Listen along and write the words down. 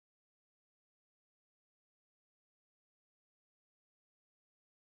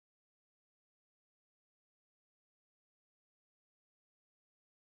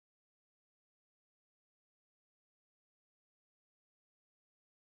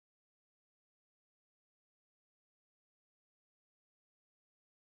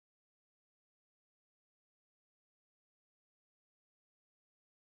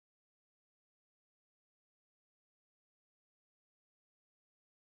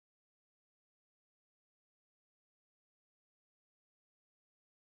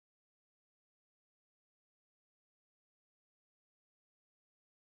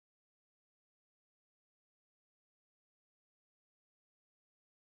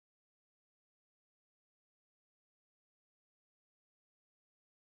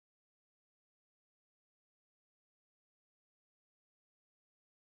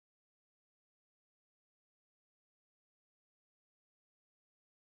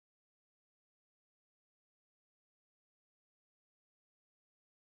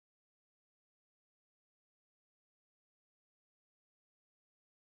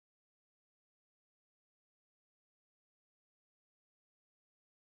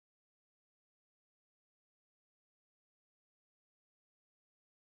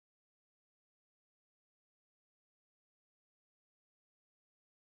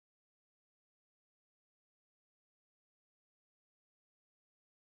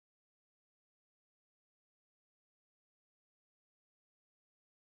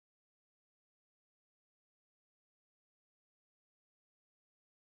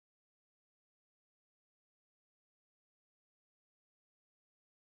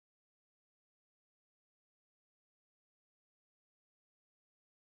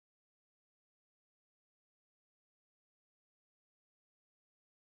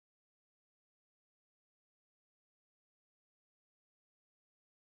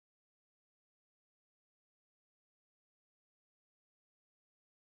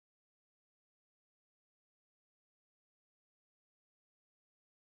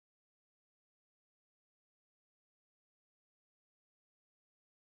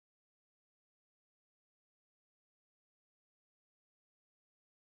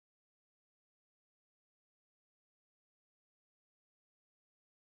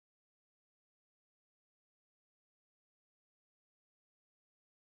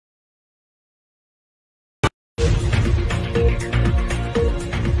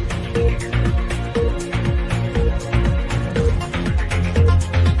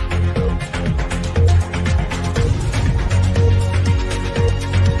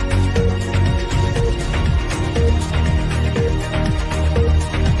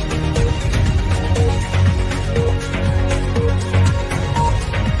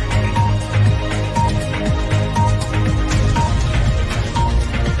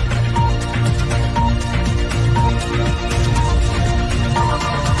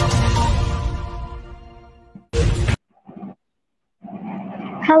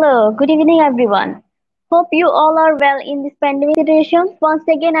Good evening everyone. Hope you all are well in this pandemic situation. Once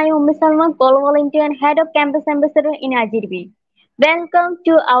again, I am Miss Salma, Global Volunteer and Head of Campus Ambassador in IGP. Welcome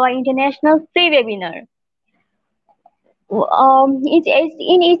to our international free webinar.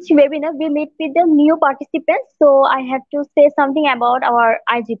 In each webinar, we meet with the new participants. So I have to say something about our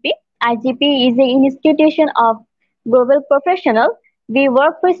IGP. IGP is an institution of global professional. We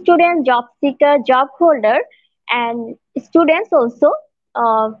work for students, job seeker, job holder, and students also.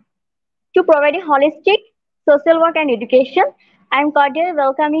 Uh, to provide a holistic social work and education. I am cordially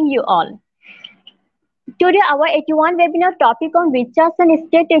welcoming you all. Today, our 81 webinar topic on research and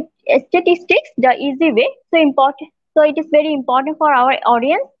statistics, the easy way. So it is very important for our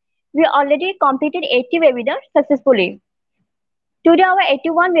audience. We already completed 80 webinars successfully. Today, our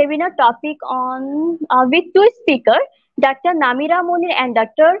 81 webinar topic on with two speakers, Dr. Namira Munir and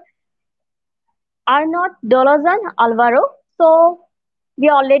Dr. Arnold Dolozan Alvaro. We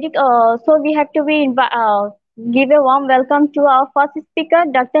have to give a warm welcome to our first speaker,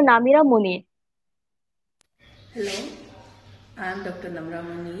 Dr. Namira Munir. Hello, I am Dr. Namra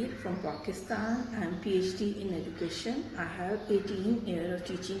Munir from Pakistan. I am PhD in education. I have 18 years of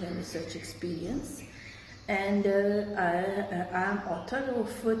teaching and research experience, and I am author of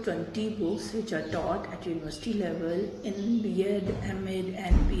 20 books which are taught at university level in B.Ed, M.Ed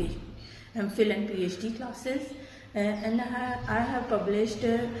and PhD, MPhil and PhD classes. And I have published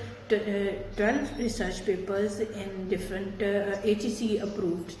 12 research papers in different HEC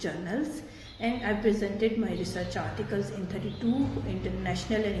approved journals, and I presented my research articles in 32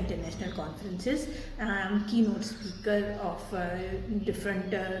 international and international conferences. I am keynote speaker of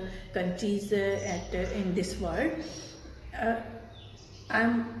different countries in this world. I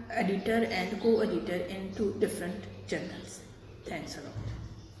am editor and co-editor in 2 different journals. Thanks a lot.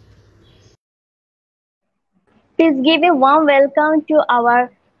 Please give a warm welcome to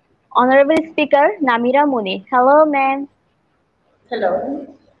our honorable speaker, Namira Munir. Hello, ma'am. Hello,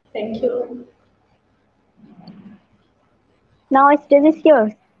 thank you. Now stage is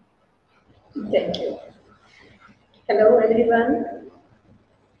yours. Thank you. Hello, everyone.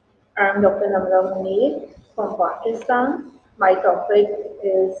 I'm Dr. Namra Munir from Pakistan. My topic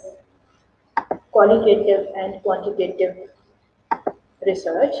is qualitative and quantitative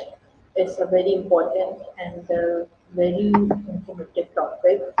research. It's a very important and very informative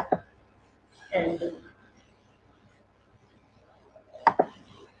topic. And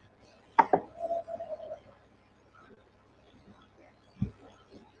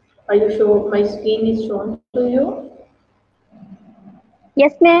are you sure my screen is shown to you?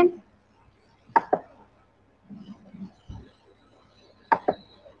 Yes, ma'am.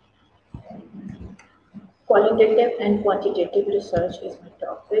 Qualitative and quantitative research is my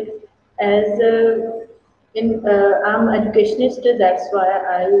topic. As I'm educationist, that's why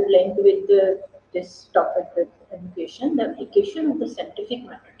I link with this topic with education. The application of the scientific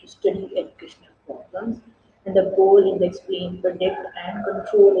method to study educational problems, and the goal in the explain, predict, and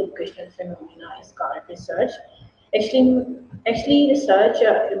control educational phenomena is called research. Actually, research.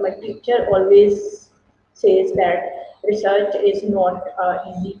 My teacher always says that research is not an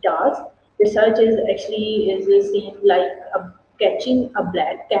easy task. Research is the same like catching a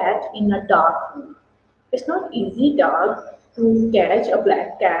black cat in a dark room. It's not easy task to catch a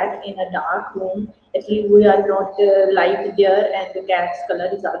black cat in a dark room. Actually, we are not light there, and the cat's color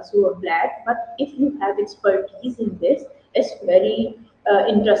is also a black. But if you have expertise in this, it's very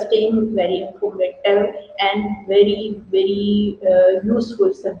interesting, very informative, and very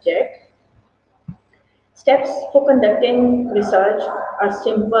useful subject. Steps for conducting research are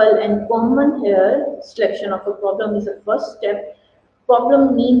simple and common here. Selection of a problem is the first step.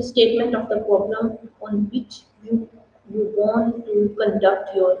 Problem means statement of the problem on which you want to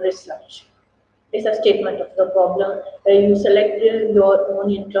conduct your research. It's a statement of the problem. You select your own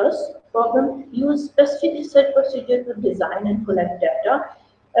interest problem. Use specific research procedure to design and collect data.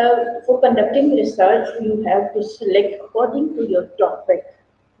 For conducting research, you have to select according to your topic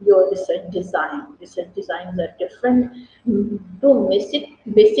your research design. Research designs are different. Two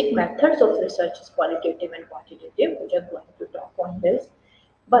basic methods of research is qualitative and quantitative. We are going to talk on this.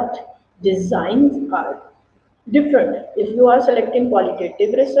 But designs are different. If you are selecting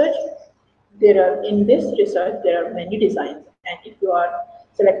qualitative research, in this research there are many designs, and if you are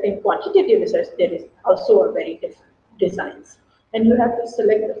selecting quantitative research, there is also a very different designs, and you have to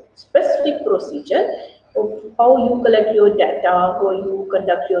select a specific procedure of how you collect your data, how you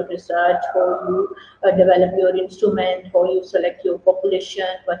conduct your research, how you develop your instrument, how you select your population,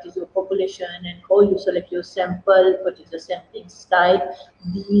 what is your population, and how you select your sample, what is the sampling style.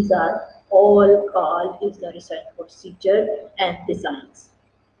 These are all called is the research procedure and designs.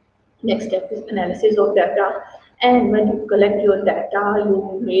 Next step is analysis of data. And when you collect your data,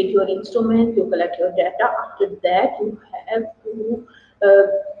 you made your instrument, you collect your data. After that, you have to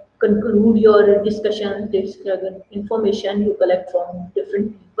conclude your discussion, this information you collect from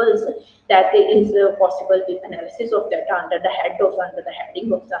different peoples. That is possible with analysis of data under the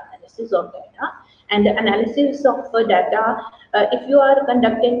heading of the analysis of data. And the analysis of data, if you are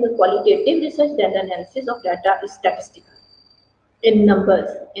conducting the qualitative research, then the analysis of data is statistical in numbers,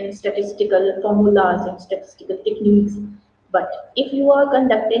 in statistical formulas, in statistical techniques. But if you are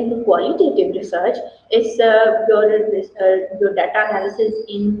conducting qualitative research, it's your data analysis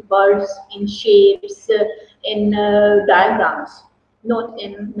in words, in shapes, in diagrams, not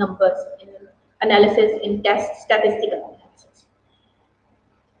in numbers, in analysis, in test statistical analysis.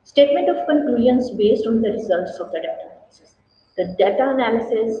 Statement of conclusions based on the results of the data analysis. The data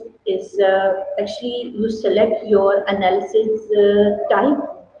analysis is actually you select your analysis type,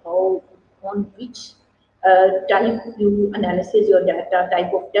 how on which type you analysis your data,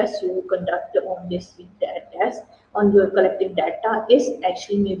 type of test you conduct on this test on your collected data is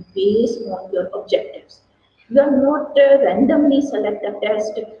actually based on your objectives. You are not randomly select a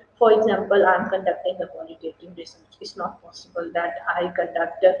test. For example, I am conducting a qualitative research. It's not possible that I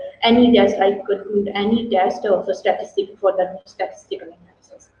conduct any test, I conclude any test of a statistic for the statistical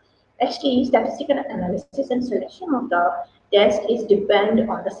analysis. Actually, statistical analysis and selection of the test is depend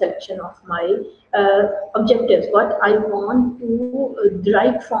on the selection of my objectives, what I want to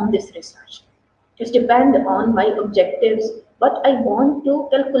derive from this research. It depends on my objectives, what I want to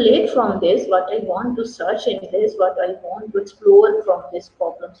calculate from this, what I want to search in this, what I want to explore from this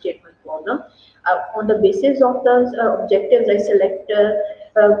problem statement problem. On the basis of the objectives, I select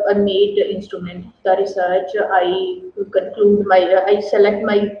a made instrument, the research. I conclude my, I select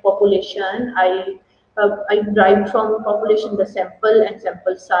my population. I derive from population the sample and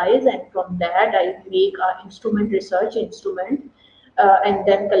sample size, and from that I make a instrument research instrument, and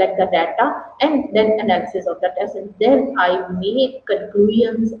then collect the data and then analysis of the test, and then I make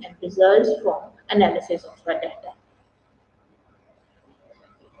conclusions and results from analysis of the data.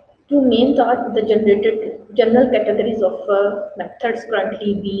 Two main are the generated general categories of methods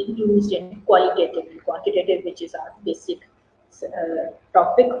currently being used in qualitative and quantitative, which is our basic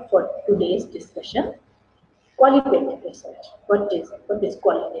topic for today's discussion. Qualitative research. What is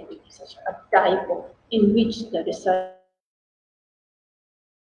qualitative research? A type of in which the research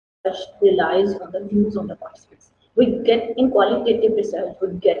relies on the views of the participants. We get in qualitative research, we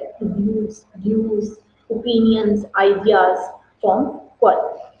get views, opinions, ideas from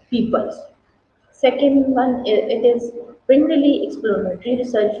peoples. Second one, it is primarily exploratory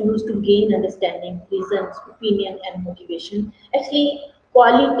research used to gain understanding, reasons, opinion, and motivation. Actually,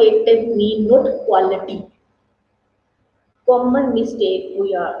 qualitative mean not quality. Common mistake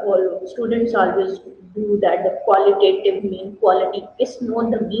we are all students always do, that the qualitative mean quality. It's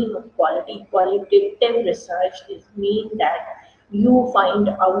not the mean of quality. Qualitative research is mean that you find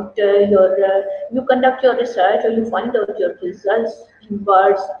out you conduct your research, or you find out your results in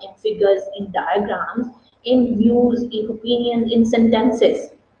words, in figures, in diagrams, in views, in opinions, in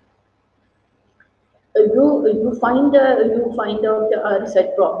sentences. You find out a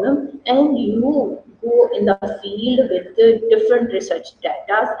research problem, and you go in the field with the different research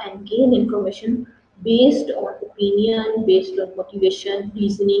data and gain information based on opinion, based on motivation,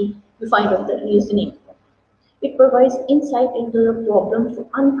 reasoning. You find out the reasoning. It provides insight into the problem to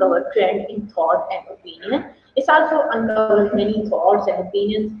uncover trend in thought and opinion. It also uncovers many thoughts and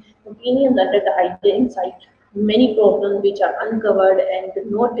opinions under the idea insight. Many problems which are uncovered and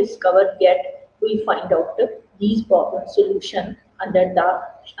not discovered yet, we find out these problem solution under the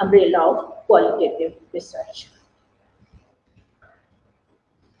umbrella of qualitative research.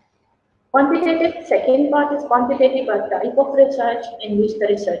 Quantitative, second part is quantitative, a type of research in which the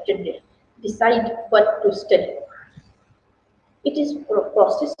researcher decide what to study. It is a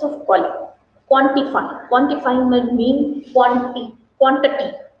process of quantifying. Quantifying mean quantity.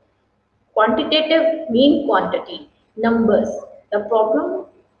 Quantitative mean quantity, numbers. The problem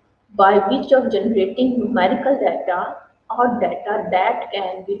by which of generating numerical data or data that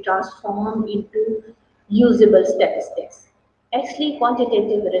can be transformed into usable statistics. Actually,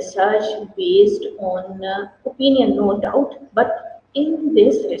 quantitative research based on opinion, no doubt, but in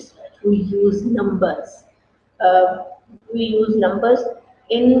this research we use numbers. Uh, we use numbers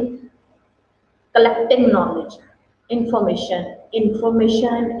in collecting knowledge, information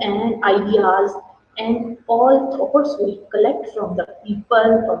and ideas, and all thoughts we collect from the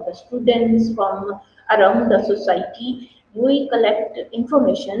people, from the students, from around the society. We collect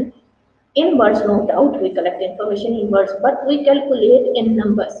information in words, no doubt. We collect information in words, but we calculate in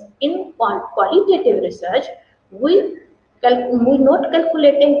numbers. In qualitative research, we we're not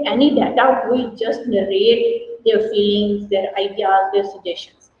calculating any data, we just narrate their feelings, their ideas, their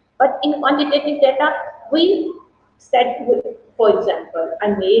suggestions. But in quantitative data, we said, for example,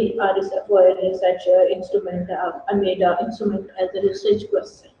 I made a research for a research instrument, I made an instrument as a research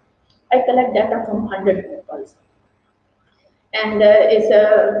question. I collect data from 100 people and it's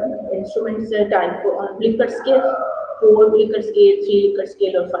a instruments type on Likert scale, 4 Likert scale, 3 Likert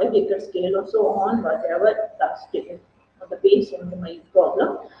scale, or 5 Likert scale, or so on, whatever that's taken on the base of my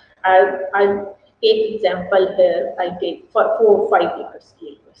problem. I take example here. I take for 4 5 Likert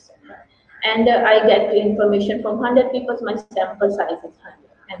scale question, and I get information from 100 people. My sample size is 100,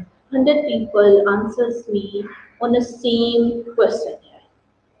 and 100 people answers me on the same question.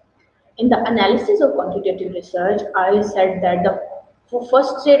 In the analysis of quantitative research, I said that the for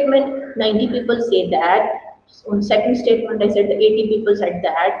first statement, 90 people say that. On second statement, I said the 80 people said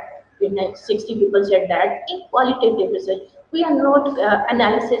that. In 60 people said that. In qualitative research, we are not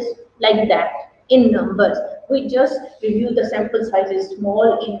analysis like that in numbers. We just review the sample size is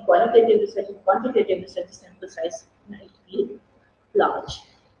small. In qualitative research, in quantitative research, the sample size might be large.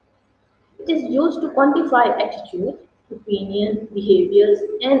 It is used to quantify attitude, opinion, behaviors,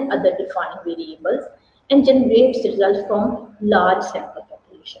 and other defined variables and generates results from large sample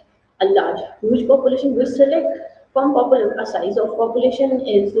population. A large, huge population we select from a size of population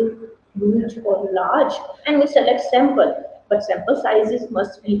is huge or large, and we select sample, but sample sizes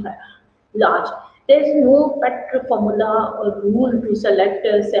must be large. There is no better formula or rule to select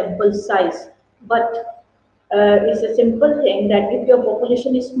a sample size, but it's a simple thing that if your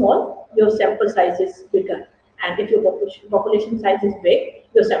population is small, your sample size is bigger. And if your population size is big,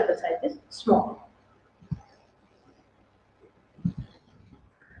 your sample size is small.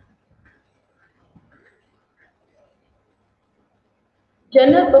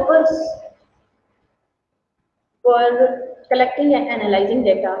 General purpose for collecting and analyzing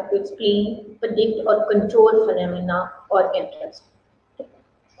data to explain, predict, or control phenomena or interest.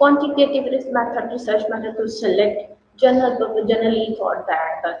 Quantitative risk method, research method to select general purpose, generally for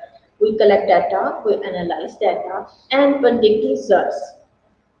that we collect data, we analyze data, and predict results.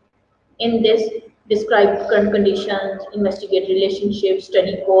 In this, describe current conditions, investigate relationships,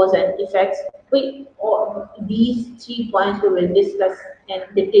 study cause and effects. These 3 points we will discuss in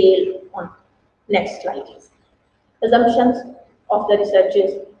detail on next slide. Assumptions of the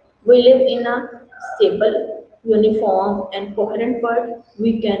researchers. We live in a stable, uniform, and coherent world.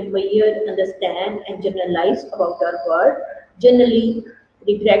 We can measure, understand, and generalize about our world, generally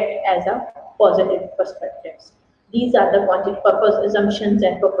regret as a positive perspectives. These are the purpose, assumptions,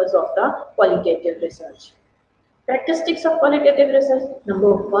 and purpose of the qualitative research. Characteristics of qualitative research.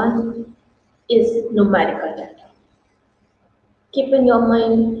 Number one is numerical data. Keep in your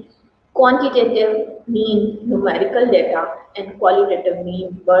mind, quantitative mean numerical data and qualitative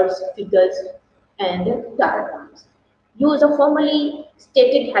mean words, figures, and diagrams. Use of formally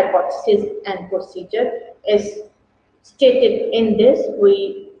stated hypothesis and procedure is stated in this.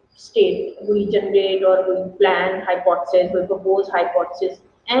 We generate or we plan hypothesis, we propose hypothesis,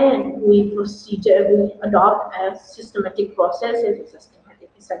 and we adopt a systematic process, a systematic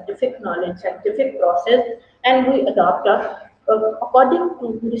scientific knowledge, scientific process, and we adopt according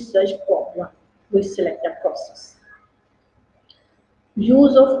to research problem, we select a process.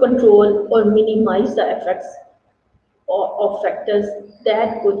 Use of control or minimize the effects of factors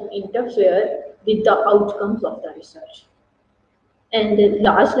that could interfere with the outcomes of the research. And the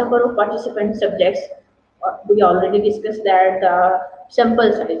large number of participant subjects, we already discussed that the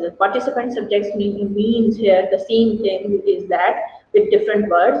sample sizes. Participant subjects means here the same thing is that with different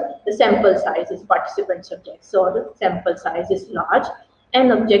words, the sample size is participant subjects. So the sample size is large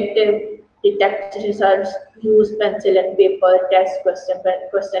and objective detect results, use pencil and paper, test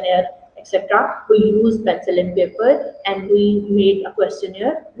questionnaire, etc. We use pencil and paper and we made a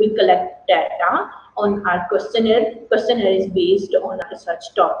questionnaire. We collect data on our questionnaire. Questionnaire is based on a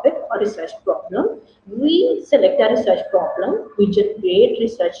research topic or research problem. We select a research problem. We generate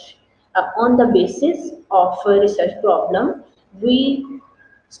research on the basis of a research problem. We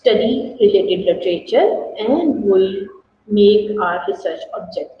study related literature and we make our research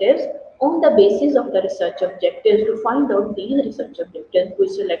objectives. On the basis of the research objectives, to find out these research objectives, we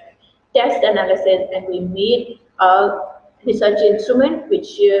select test analysis and we make a research instrument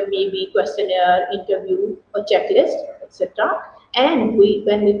which may be questionnaire, interview, or checklist, etc. And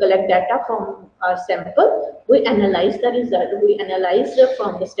when we collect data from our sample, we analyze the result. We analyze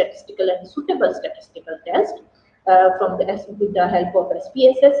from the statistical and suitable statistical test. with the help of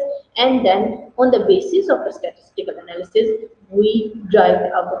SPSS, and then on the basis of a statistical analysis, we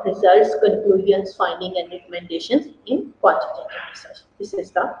derived our results, conclusions, finding, and recommendations in quantitative research. This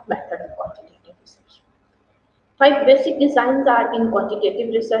is the method of quantitative research. 5 basic designs are in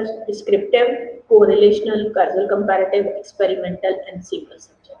quantitative research: descriptive, correlational, causal comparative, experimental, and single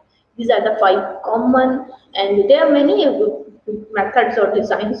subject. These are the 5 common, and there are many methods or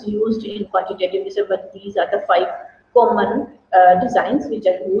designs used in quantitative research, but these are the 5 common designs which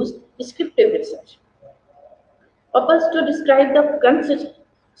are used. Descriptive research. Purpose to describe the current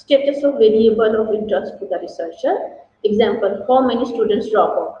status of variable of interest to the researcher. Example, how many students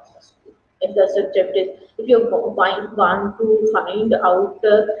drop out of the school. If the subject is, if you want to find out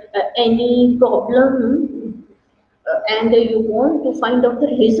any problem and you want to find out the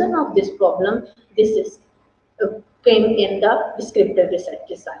reason of this problem, this is came in the descriptive research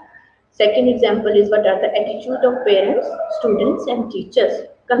design. Second example is what are the attitude of parents, students, and teachers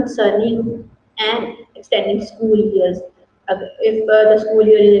concerning and extending school years. If the school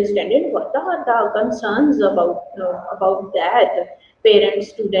year is extended, what are the concerns about that? Parents,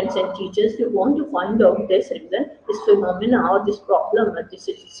 students, and teachers, you want to find out this reason, this phenomena, or this problem, or this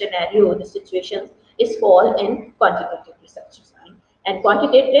scenario, this situation is fall in quantitative research design, and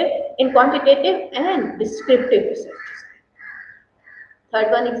quantitative and descriptive research design.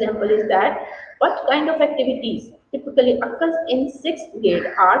 Third one example is that what kind of activities typically occurs in 6th grade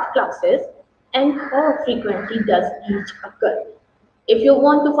art classes and how frequently does each occur. If you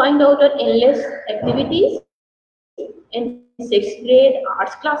want to find out an endless activities in 6th grade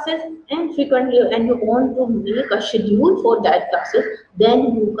arts classes and frequently, and you want to make a schedule for that classes,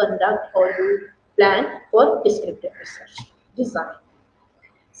 then you conduct or you plan for descriptive research design.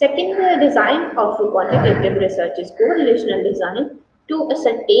 Second design of quantitative research is correlational design to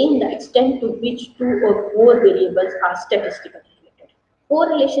ascertain the extent to which 2 or more variables are statistically related.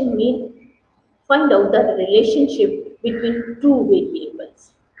 Correlation means find out the relationship between 2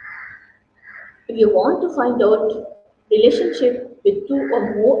 variables. If you want to find out relationship with 2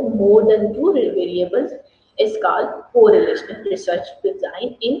 or more than 2 variables, is called correlational research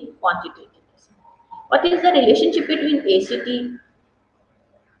design in quantitative design. What is the relationship between ACT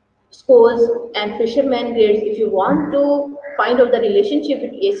scores and fisherman grades? If you want to find out the relationship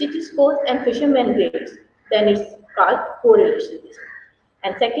between ACT scores and fisherman grades, then it's called correlation design.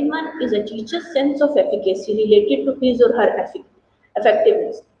 And second one is a teacher's sense of efficacy related to his or her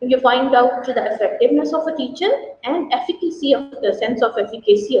effectiveness. If you find out the effectiveness of a teacher and efficacy of the sense of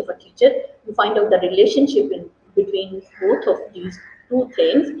efficacy of a teacher, you find out the relationship between both of these 2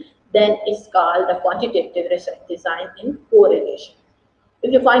 things, then it's called the quantitative research design in correlation.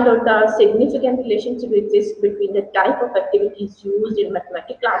 If you find out the significant relationship exists between the type of activities used in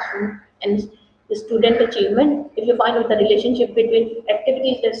mathematics classroom and the student achievement, if you find out the relationship between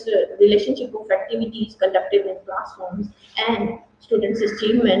activities, the relationship of activities conducted in classrooms and students'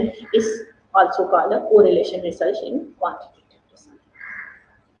 achievement, is also called a correlation research in quantitative design.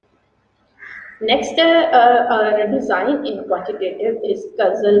 Next design in quantitative is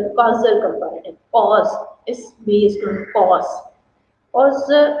causal comparative. Cause is based on cause.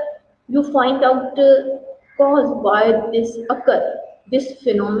 Cause you find out cause why this occur, this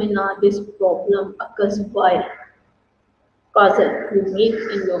phenomena, this problem occurs why. Causal you make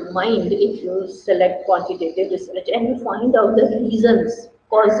in your mind if you select quantitative research and you find out the reasons,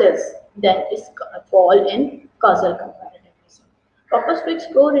 causes, then is fall in causal comparative research. Purpose to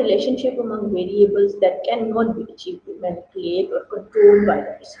explore relationship among variables that cannot be achieved, manipulated or controlled by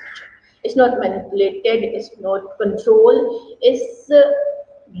the researcher. It's not manipulated, it's not controlled, it's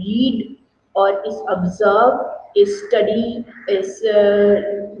read or is observed, is studied, is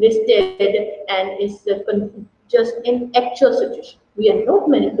listed, and is just in actual situation. We are not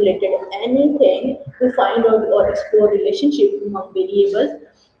manipulated anything to find out or explore relationship among variables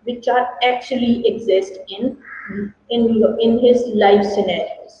which are actually exist in his life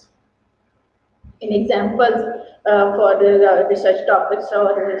scenarios. In examples for the research topics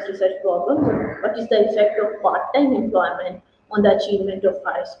or research problems, what is the effect of part-time employment on the achievement of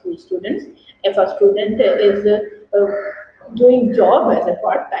high school students? If a student is doing job as a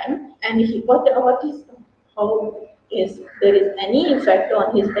part-time, and how is there is any effect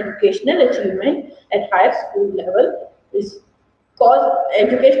on his educational achievement at higher school level? Is cause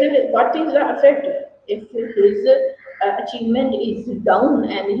educational, what is the effect if his achievement is down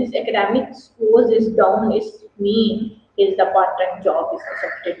and his academic scores is down, is mean is the part-time job is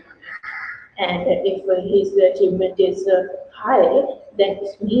affected, and if his achievement is high, then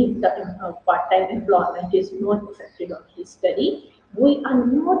it means that part-time employment is not affected on his study. We are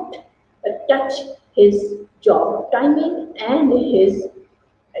not touch his job timing and his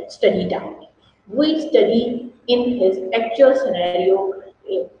study timing. We study in his actual scenario.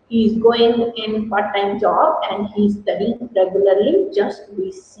 He is going in part-time job and he is studying regularly. Just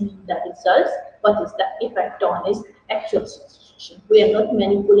we see the results. What is the effect on his actual situation? We are not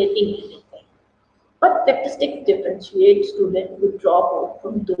manipulating anything. But statistics differentiate students who drop out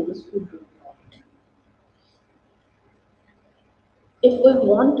from those who do not. If we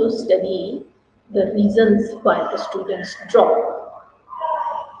want to study the reasons why the students drop,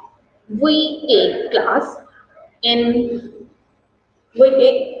 we take class in, we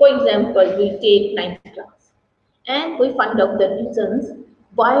take, for example, we take ninth class and we find out the reasons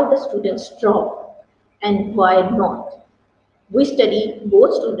why the students drop and why not. We study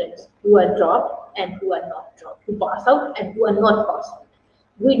both students who are dropped and who are not dropped, who pass out and who are not pass out.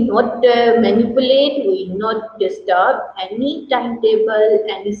 We not manipulate, we not disturb any timetable,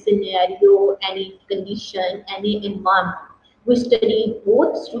 any scenario, any condition, any environment. We study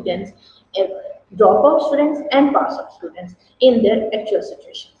both students, uh, dropout students and pass out students in their actual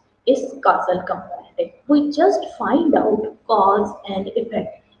situations. Is causal comparative. We just find out cause and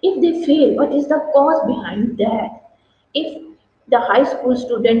effect. If they fail, what is the cause behind that? If the high school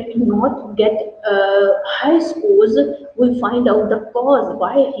student not get high scores, we find out the cause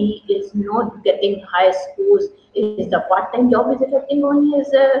why he is not getting high scores. Is the part-time job is affecting on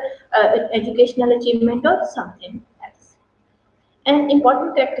his educational achievement or something else? An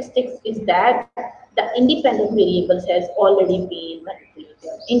important characteristics is that the independent variables has already been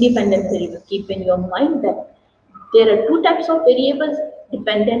manipulated. Independent variable, keep in your mind that there are two types of variables,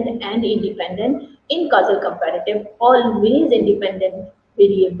 dependent and independent. In causal comparative, always independent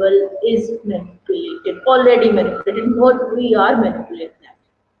variable is manipulated, already manipulated, not we are manipulating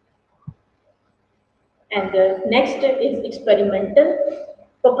that. And the next is experimental.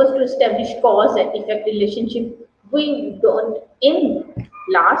 Purpose to establish cause and effect relationship. We don't, in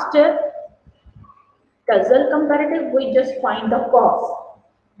last causal comparative, we just find the cause.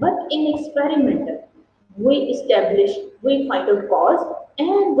 But in experimental, we establish, we find out cause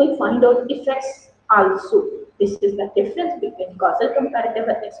and we find out effects also. This is the difference between causal comparative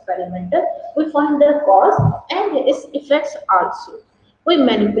and experimental. We find the cause and its effects also. We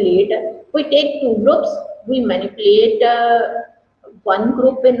manipulate, we take two groups, we manipulate one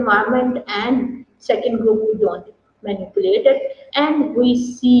group environment and second group we don't manipulate it, and we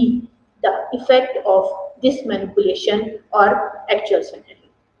see the effect of this manipulation or actual scenario.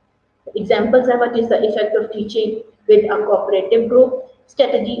 Examples are what is the effect of teaching with a cooperative group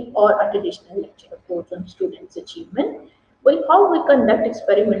strategy or a traditional lecture approach on students' achievement. Well, how we conduct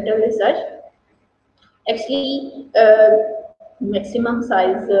experimental research? Actually, maximum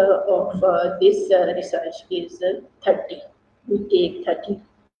size of this research is 30. We take 30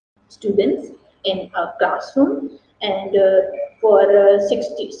 students in a classroom, and for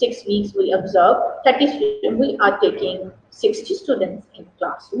 66 weeks we observe 30 students. We are taking 60 students in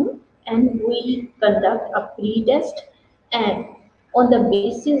classroom and we conduct a pre-test, and on the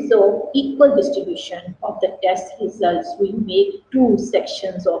basis of equal distribution of the test results we make two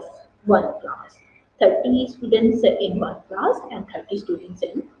sections of one class. 30 students in one class and 30 students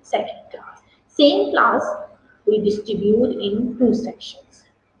in second class. Same class we distribute in two sections.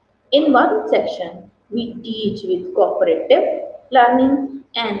 In one section, we teach with cooperative learning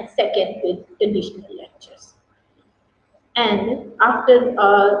and second with traditional lectures. And after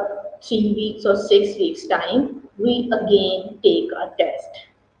 3 weeks or 6 weeks time, we again take a test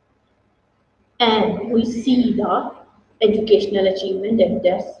and we see the educational achievement and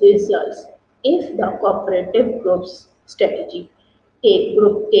test results. If the cooperative group's strategy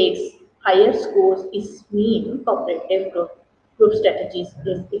group takes higher scores, is mean cooperative group strategies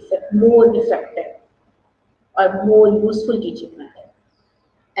is more effective or more useful teaching method.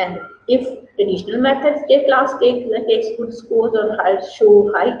 And if traditional methods takes good scores or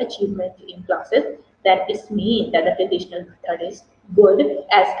show high achievement in classes, that is mean that the traditional method is good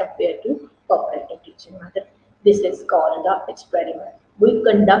as compared to cooperative teaching method. This is called the experiment. We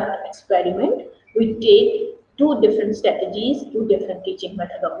conduct experiment. We take two different strategies, two different teaching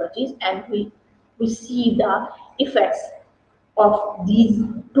methodologies, and we see the effects of these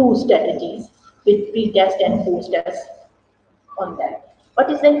two strategies with pre-test and post-test on that.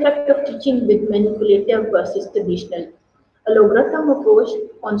 What is the effect of teaching with manipulative versus traditional? A logarithm approach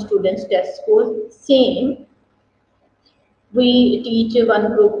on students' test scores, same. We teach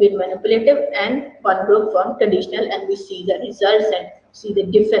one group with manipulative and one group from traditional, and we see the results and see the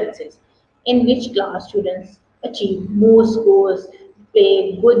differences. In which class students achieve more scores,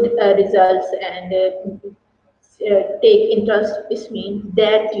 pay good results, and take interest, this means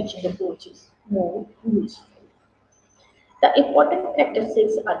their teaching approach is more useful. The important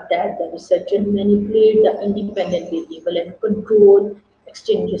characteristics are that the researcher manipulate the independent variable and control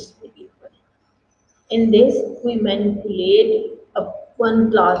exchanges variable. In this, we manipulate a one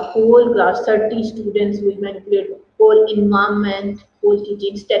class, whole class, 30 students, we manipulate whole environment, whole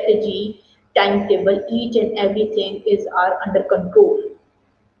teaching strategy, timetable, each and everything is are under control.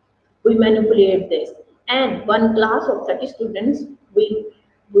 We manipulate this, and one class of 30 students we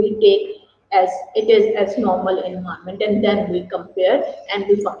take as it is as normal environment, and then we compare and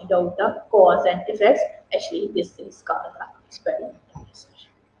we find out the cause and effects. Actually, this is called the experimental research.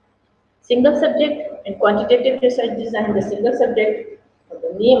 Single subject and quantitative research design. The single subject,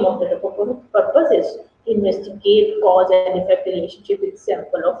 the name of the purpose is to investigate cause and effect relationship with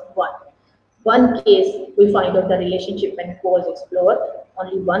sample of one case. We find out the relationship and cause explore.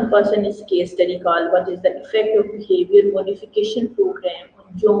 Only one person is case study called what is the effect of behavior modification program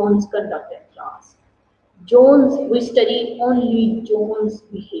on Jones conduct in class. Jones, we study only Jones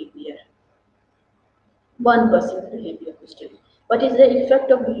behavior. One person's behavior we study. What is the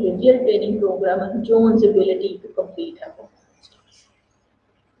effect of behavioral training program on Jones' ability to complete her performance tasks?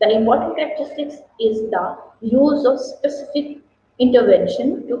 The important characteristics is the use of specific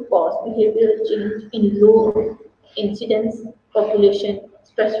intervention to cause behavioral change in low incidence population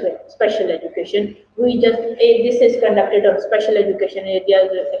special education. We just this is conducted on special education areas.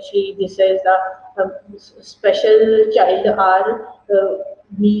 Actually, this is the special child are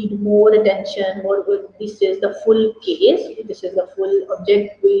need more attention. More, this is the full case. This is the full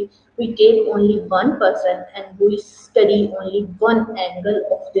object. We take only one person and we study only one angle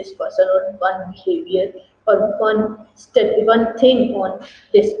of this person or one behavior or one study, one thing on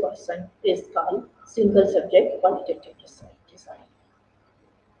this person is called single subject qualitative research design.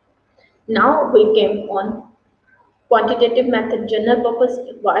 Now we came on quantitative method, general purpose.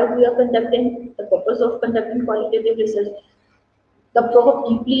 Why we are conducting the purpose of conducting qualitative research? The probe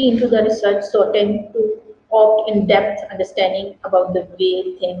deeply into the research, so tend to opt in depth understanding about the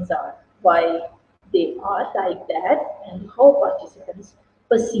way things are, why they are like that, and how participants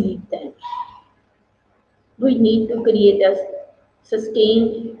perceive them. We need to create a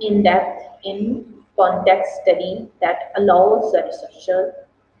sustained, in-depth, in context study that allows the researcher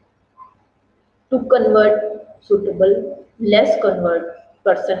to convert suitable, less convert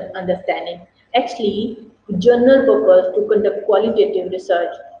person understanding. Actually, journal purpose to conduct qualitative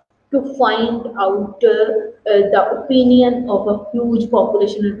research to find out the opinion of a huge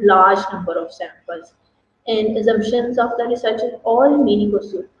population and large number of samples and assumptions of the researcher, all meaning of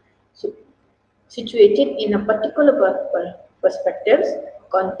so situated in a particular perspectives,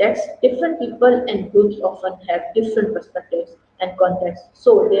 context. Different people and groups often have different perspectives and contexts,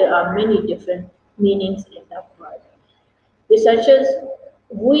 so there are many different meanings in the word. Researchers,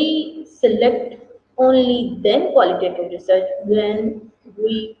 we select only then qualitative research when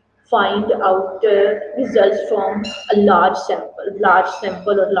we find out results from a large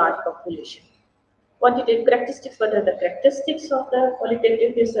sample or large population. Quantitative characteristics. What are the characteristics of the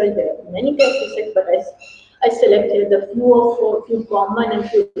qualitative research? There are many characteristics, but I selected the few common and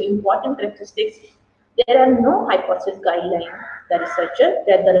few important characteristics. There are no hypothesis guideline. The researcher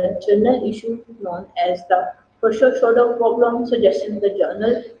that the journal issue known as the Professionals problem suggesting the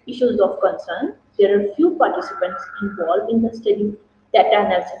journal issues of concern. There are few participants involved in the study. Data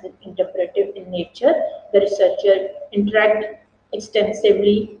analysis is interpretive in nature. The researcher interact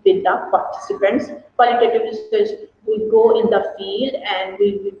extensively with the participants. Qualitative research, we go in the field and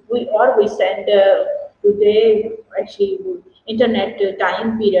we send today actually internet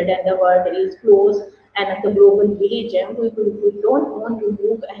time period and the world is closed and at the global village and we don't want to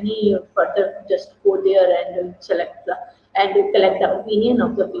move any further, just go there and select the and collect the opinion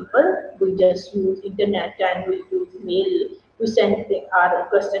of the people. We just use internet and we use mail to send our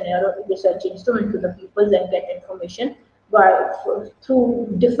questionnaire or research instrument to the people and get information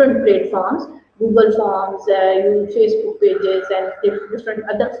through different platforms, Google Forms, Facebook pages, and different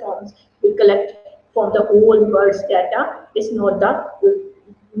other forms. We collect from the whole world's data. It's not the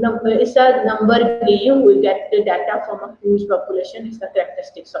number. It's a number game. We get the data from a huge population. It's the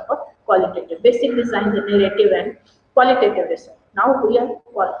characteristics of a qualitative. Basic design, the narrative, and qualitative research. Now we are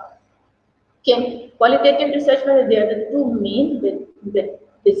qualitative research. Where they are the two main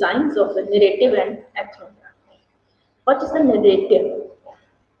designs of the narrative and ethnography. What is the narrative?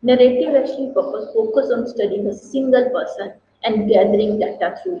 Narrative actually focus on studying a single person and gathering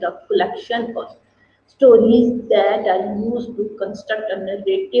data through the collection of stories that are used to construct a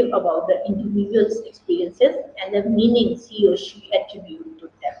narrative about the individual's experiences and the meanings he or she attribute to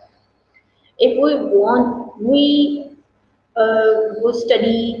them. If we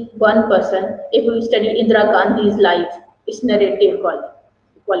study one person. If we study Indira Gandhi's life, it's narrative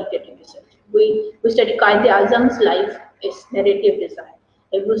qualitative research. We study Qaid Azam's life, it's narrative design.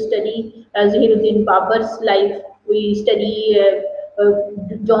 If we study Zahiruddin Babar's life, we study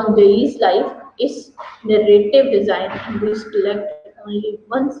John Dewey's life, it's narrative design, and we select only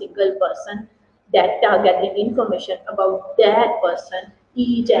one single person data, gathering information about that person,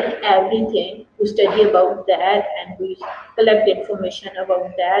 each and everything. We study about that and we collect information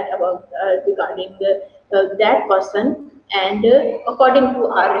about that, about regarding that person, and according to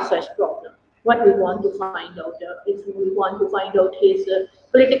our research problem, what we want to find out. If we want to find out his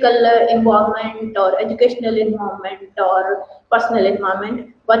political involvement or educational involvement or personal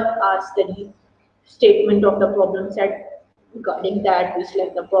involvement, what our study statement of the problem set regarding that, we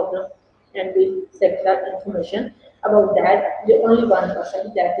select the problem and we set that information about that. The only one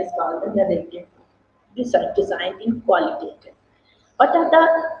person, that is called the narrative research design in qualitative. What are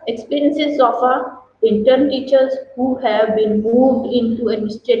the experiences of intern teachers who have been moved into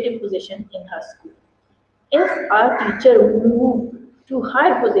administrative position in her school? If our teacher move to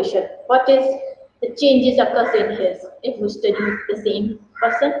higher position, what is the changes occurs in his? If we study the same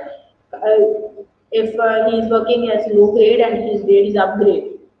person, if he is working as low grade and his grade is upgrade,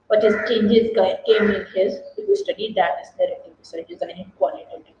 what is changes came in his? If we study that is narrative research design and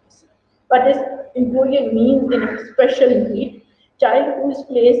qualitative research. What is included means in a special need child who is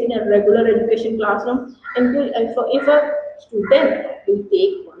placed in a regular education classroom. If a student, we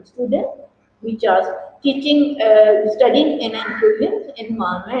take one student which are teaching, studying in an inclusive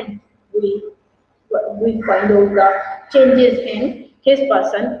environment, we find out the changes in his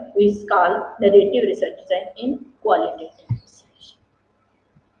person, we call narrative research design in qualitative research.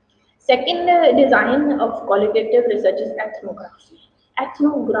 Second design of qualitative research is ethnography.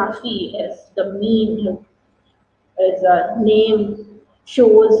 Ethnography is the mean, as a name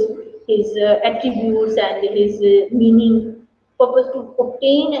shows, his attributes and his meaning, purpose to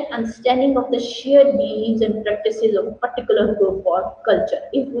obtain an understanding of the shared beliefs and practices of a particular group or culture.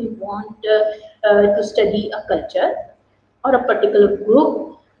 If we want to study a culture or a particular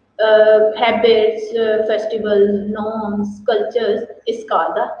group, habits, festivals, norms, cultures, is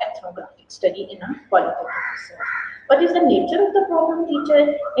called the ethnographic study in a qualitative research. What is the nature of the problem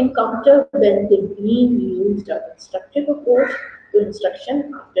teacher encounter when they being used a constructive approach to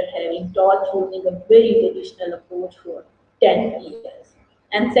instruction after having taught using a very traditional approach for 10 years?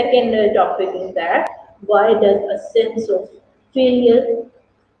 And second topic is that why does a sense of failure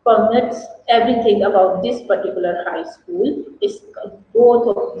permits everything about this particular high school? Is both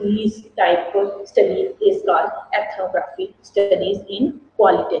of these type of studies is called ethnography studies in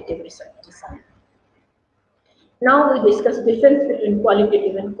qualitative research design. Now we discuss difference between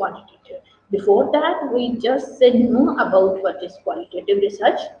qualitative and quantitative. Before that, we just said no about what is qualitative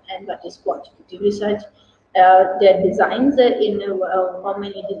research and what is quantitative research. Their designs in how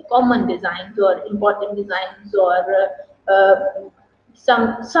many common designs or important designs or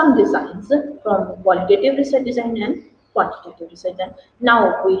some designs from qualitative research design and quantitative research. And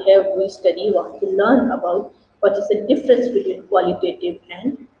now we want to learn about what is the difference between qualitative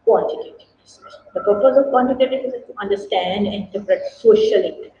and quantitative research. The purpose of quantitative research is to understand and interpret social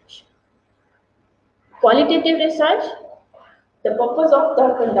interaction. Qualitative research, the purpose of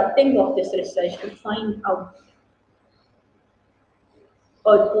the conducting of this research to find out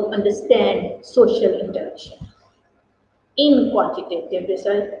or to understand social interaction. In quantitative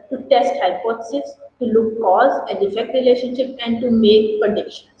research, to test hypotheses, to look cause and effect relationship, and to make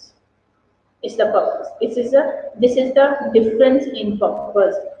predictions. Is the purpose. This is the difference in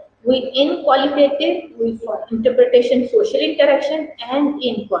purpose. We in qualitative we for interpretation social interaction, and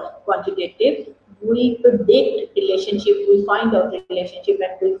in quantitative we predict relationship, we find out relationship,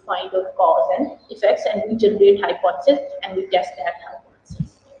 and we find out cause and effects, and we generate hypothesis and we test that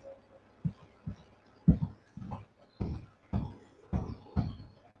hypothesis.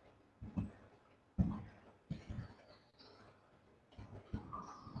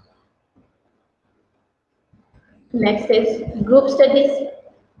 Next is group studies.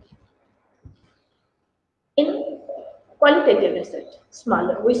 In qualitative research,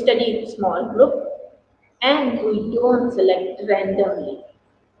 smaller, we study small group and we don't select randomly.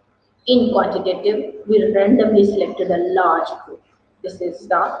 In quantitative, we randomly selected a large group. This is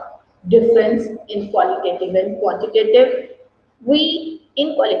the difference in qualitative and quantitative.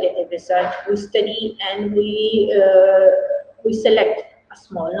 In qualitative research, we study and we select a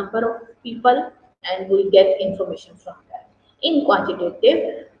small number of people and we get information from that. In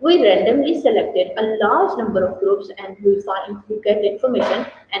quantitative, we randomly selected a large number of groups and we get information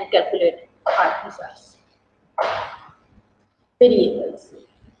and calculate RPSRs. Variables.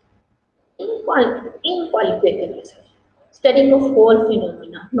 In qualitative research, studying of whole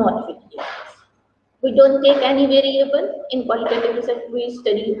phenomena, not variables. We don't take any variable. In qualitative research, we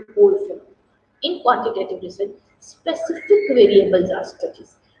study whole phenomena. In quantitative research, specific variables are studied.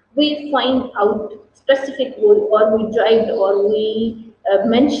 We find out specific or we drive or we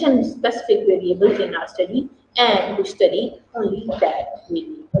mention specific variables in our study, and we study only that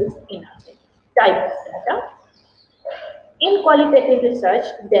variables in our study. Type of data. In qualitative research,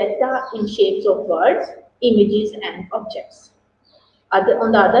 data in shapes of words, images, and objects. On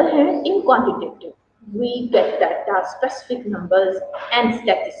the other hand, in quantitative, we get data, specific numbers, and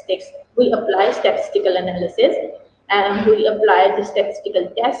statistics. We apply statistical analysis and we apply the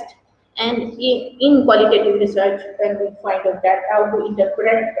statistical test. And in qualitative research, when we find out data, we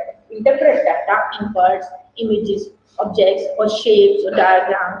interpret data in words, images, objects, or shapes, or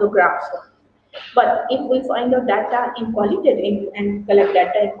diagrams, or graphs. But if we find out data in qualitative and collect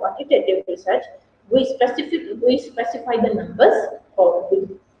data in quantitative research, we specify the numbers or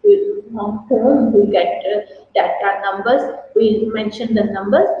from whom we get data numbers. We mention the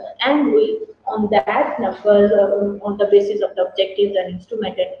numbers, and we on that numbers on the basis of the objectives and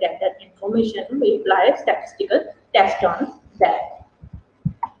instrumented data information, we apply a statistical test on that.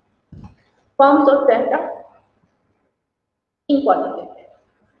 Forms of data in qualitative.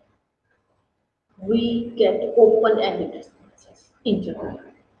 We get open-ended responses, interview.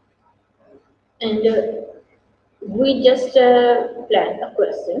 And we just plan a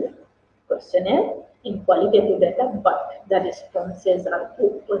questionnaire in qualitative data, but the responses are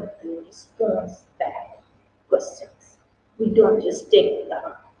open to response back questions. We don't just take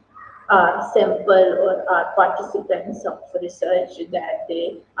our sample or our participants of research that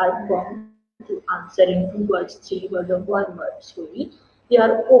they are going to answer in 2 words, 3 words, or 1 word story. They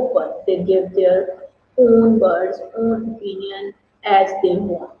are open. They give their own words, own opinion as they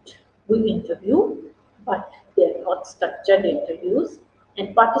want. We interview, but they're not structured interviews.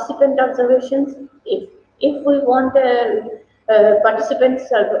 And participant observations, if we want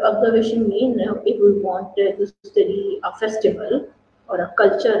participants observation mean if we want to study a festival or a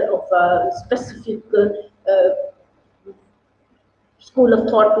culture of a specific school of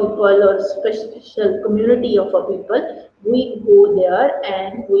thought people or special community of a people, we go there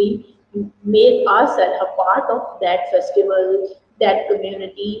and we make ourselves a part of that festival, that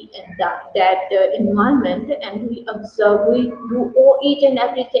community, and that environment, and we observe, we do each and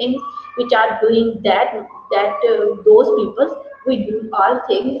everything which are doing those people. We do all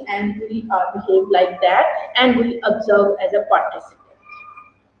things and we behave like that, and we observe as a participant.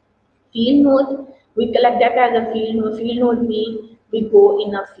 Field note, we collect data as a field note. Field note means we go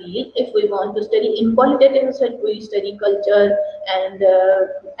in a field. If we want to study in qualitative research, we study culture and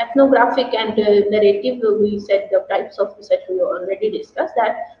ethnographic and narrative. We said the types of research we already discussed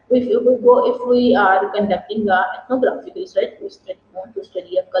that. If we are conducting ethnographic research, we want to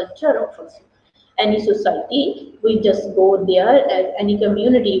study a culture of any society. We just go there, as any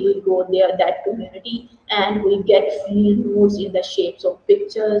community, we go there, that community, and we get field notes in the shapes of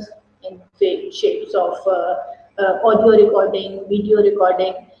pictures, in shapes of audio recording, video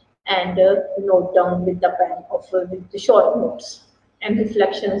recording, and note down with the pen of with the short notes and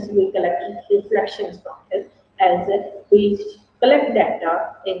reflections. We collect reflections from it as we collect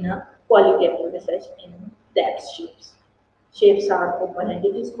data in a qualitative research in that shapes. Shapes are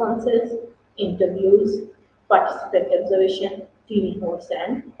open-ended responses, interviews, participant observation, field notes,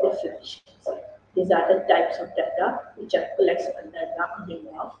 and reflections. These are the types of data which are collected under the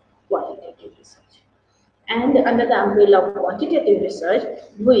umbrella of qualitative research. And under the umbrella of quantitative research,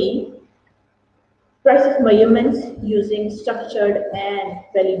 we process measurements using structured and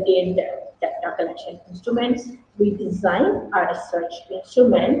validated data collection instruments. We design our research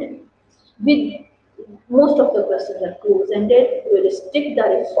instrument with most of the questions are close-ended. We restrict the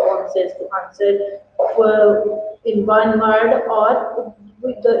responses to answer in 1 word, or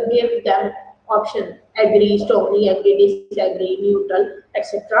we give them option: agree, strongly agree, disagree, neutral,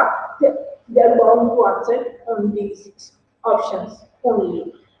 etc. They are bound to answer on these options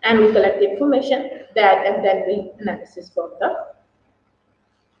only, and we collect information that, and then we analysis for the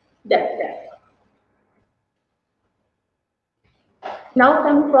data. Now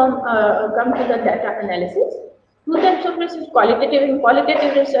come to the data analysis. 2 types of research: qualitative and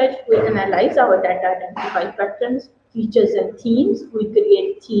qualitative research. We analyze our data, identify patterns, features, and themes. We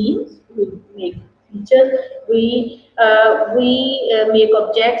create themes. We make features. We make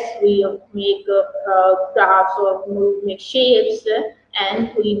objects. We make graphs, or we make shapes,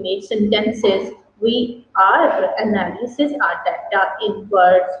 and we make sentences. We are analysis our data in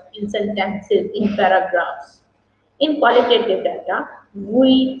words, in sentences, in paragraphs. In qualitative data,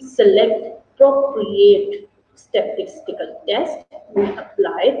 we select appropriate statistical test, we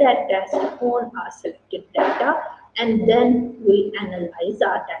apply that test on our selected data, and then we analyze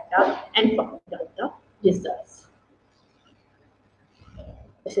our data and find out the results.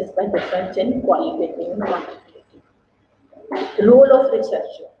 This is the difference in qualitative and quantitative. Role of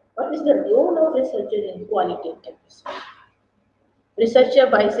researcher. What is the role of researcher in qualitative research? Researcher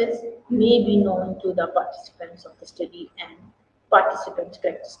biases may be known to the participants of the study and participants'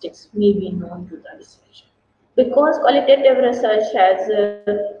 characteristics may be known to the researcher. Because qualitative research has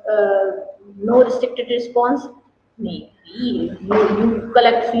no restricted response, maybe you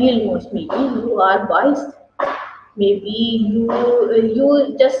collect field notes, maybe you are biased, maybe you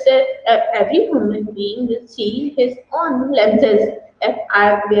just every human being will see his own lenses. If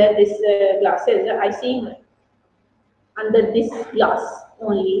I wear this glasses, I see under this glass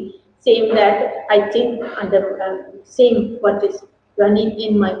only, same that I think under same what is running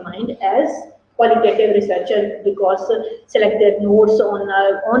in my mind as qualitative researcher, because selected notes on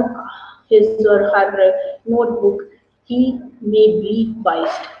his or her notebook, he may be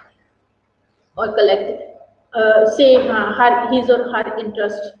biased or collect his or her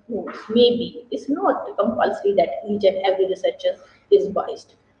interest notes. Maybe it's not compulsory that each and every researcher is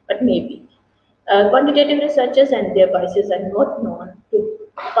biased, but maybe. Quantitative researchers and their biases are not known to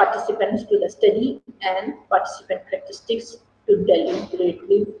participants to the study, and participant characteristics to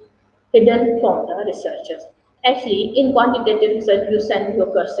deliberately hidden from the researchers. Actually, in quantitative research, you send your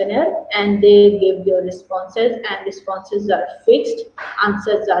questionnaire and they give your responses, and responses are fixed,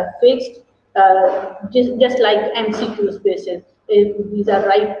 answers are fixed, just like MCQs basis. If these are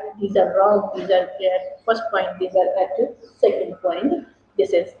right, these are wrong, these are at first point, these are at second point.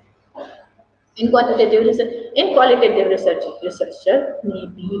 This is in quantitative research. In qualitative research, researcher may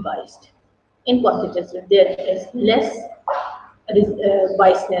be biased. In quantitative, there is less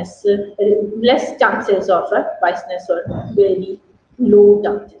biasness, less chances of a biasness, or very low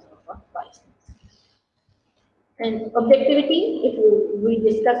chances of a biasness. And objectivity, if we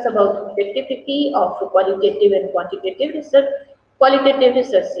discuss about objectivity of qualitative and quantitative research, qualitative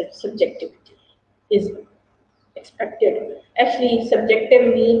research subjectivity is expected. Actually,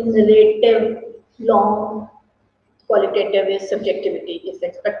 subjective means relative, long. Qualitative is subjectivity is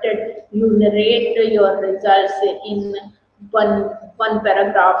expected. You narrate your results in one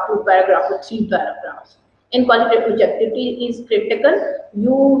paragraph, two paragraphs, or three paragraphs. In qualitative, objectivity is critical.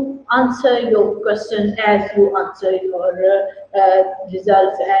 You answer your question as you answer your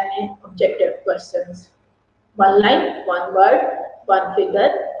results and objective questions. One line, one word, one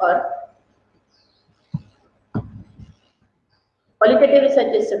figure, or qualitative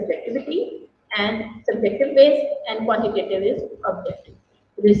research is subjectivity and subjective based, and quantitative is objective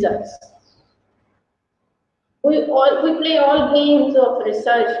results. We play all games of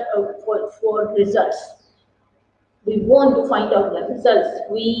research for results. We want to find out the results.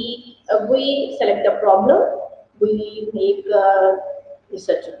 We select a problem. We make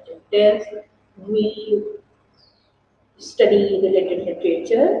research objectives. We study related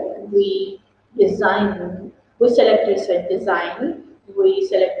literature. We design. We select research design. We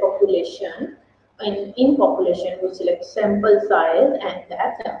select population. And in population, we select sample size, and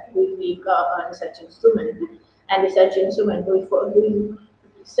that sample we make a research instrument. And research instrument we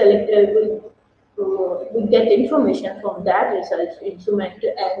select we get information from that research instrument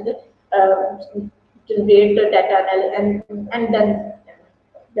and generate the data and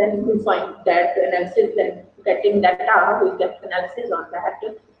then we find that analysis. Then getting data, we get analysis on that,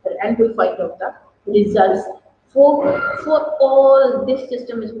 and we find out the results. For all this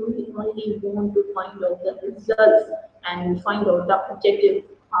system is we only want to find out the results, and we find out the objective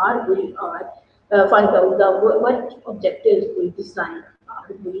are we are find out the what objectives we design. Are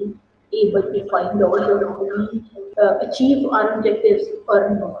we able to find out or we achieve our objectives or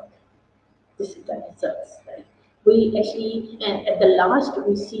not? This is the results. Right? We actually, and at the last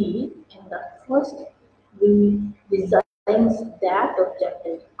we see in the first we design that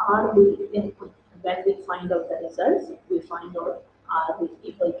objective. Are we in, when we find out the results, we find out are we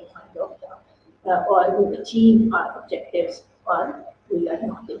able to find out the or we achieve our objectives, or we are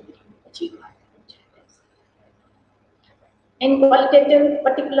not able to achieve our objectives. In qualitative,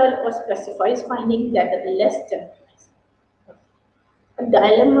 particular or specifies finding that are less generalized. A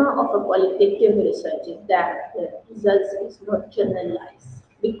dilemma of a qualitative research is that the results is not generalized,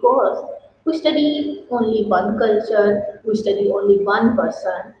 because we study only one culture, we study only one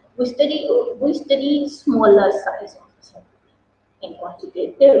person, we study smaller size of the sample. in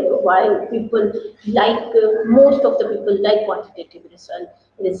quantitative. Why people like, most of the people like quantitative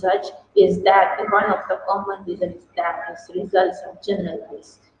research is that one of the common reasons is that its results are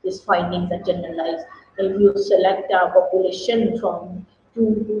generalized. These findings are generalized. If you select a population from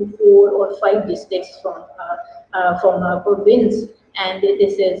 2 to 4 or 5 districts from a province, and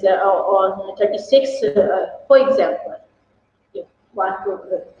this is on 36, for example, if one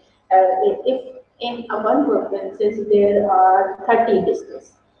province, if in one province there are 30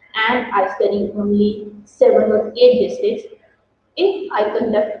 districts, and I study only 7 or 8 districts, if I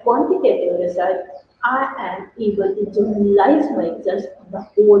conduct quantitative research, I am able to generalize my results on the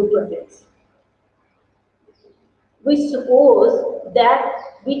whole province. We suppose that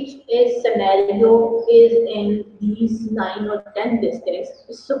which is scenario is in these 9 or 10 districts.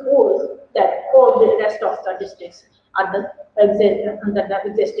 We suppose that all the rest of the districts are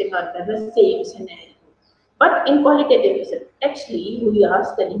existing under the same scenario. But in qualitative research, actually we are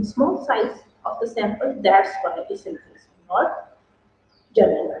studying small size of the sample. That's why this is not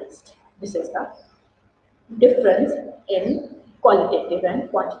generalized. This is the difference in qualitative and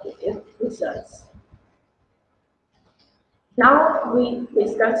quantitative results. Now we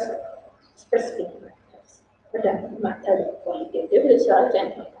discuss specific methods. The method of qualitative research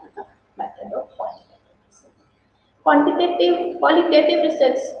and the method of quantitative research. Qualitative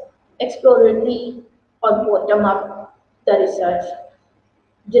research, exploratory or bottom-up the research,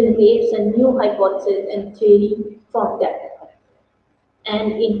 generates a new hypothesis and theory from that.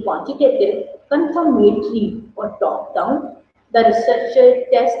 And in quantitative, confirmatory or top-down, the researcher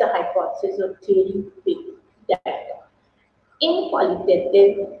tests the hypothesis or theory with data. In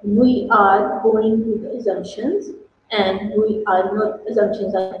qualitative, we are going to the assumptions, and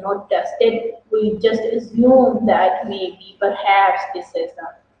assumptions are not tested. We just assume that maybe perhaps this is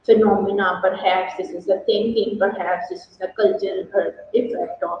a phenomena, perhaps this is a thinking, perhaps this is a cultural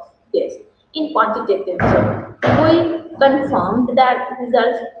effect of this. In quantitative, so we confirm that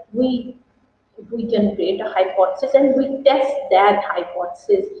results, we generate a hypothesis and we test that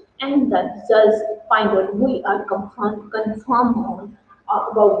hypothesis, and the results find out we are confirm on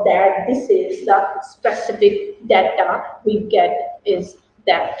about that. This is the specific data we get is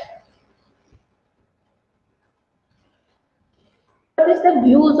that. What is the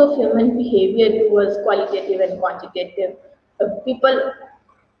views of human behavior towards qualitative and quantitative? People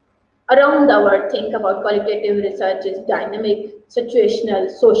around the world think about qualitative research is dynamic, situational,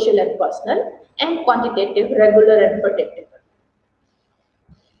 social, and personal, and quantitative, regular, and predictable.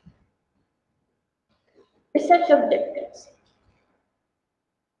 Research objectives.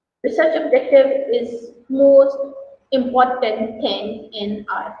 Research objective is most important thing in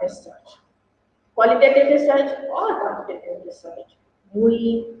our research. Qualitative research or quantitative research.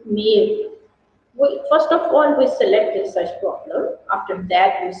 First of all, we select research problem. After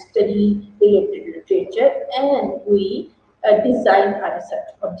that, we study related literature and we design our research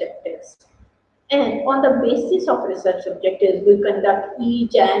objectives. And on the basis of research objectives, we conduct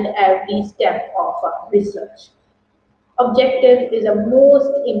each and every step of our research. Objective is the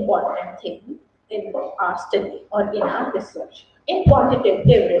most important thing in our study or in our research. In qualitative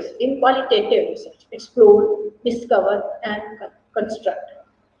research, explore, discover, and construct.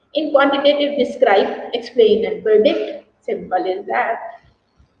 In quantitative, describe, explain, and predict. Simple as that.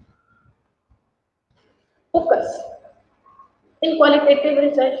 Focus. In qualitative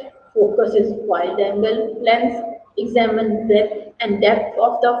research, focus is wide-angle lens, examine breadth and depth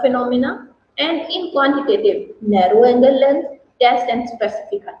of the phenomena, and in quantitative, narrow-angle lens, test and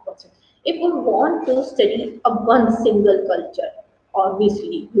specific hypothesis. If we want to study a one single culture,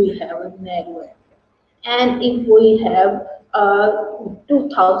 obviously we have a narrow angle. And if we have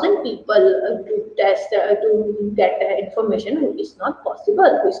 2,000 people to test to get information, it is not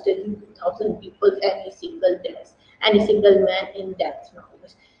possible to study 2,000 people any single test, any single man in depth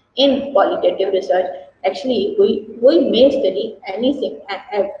knowledge. In qualitative research, actually we may study anything,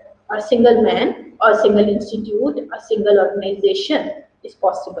 a single man or a single institute, a single organization is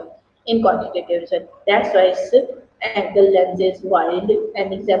possible in quantitative research. That's why angle lens is wide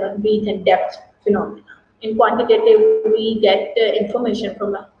and examine breadth and depth phenomena. In quantitative, we get information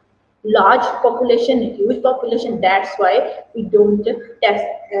from a large population, a huge population. That's why we don't test,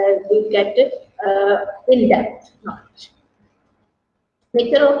 we get in-depth knowledge.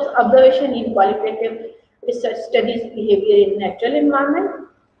 Nature of observation in qualitative research studies behavior in natural environment.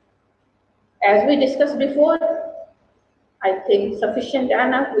 As we discussed before, I think sufficient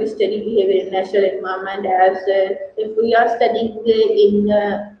enough. We study behavior in natural environment as if we are studying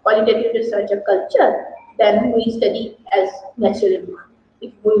in qualitative research a culture, then we study as natural environment.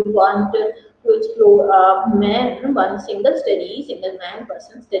 If we want to explore one single man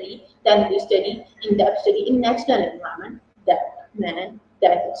person study, then we study in-depth study in national environment, that man,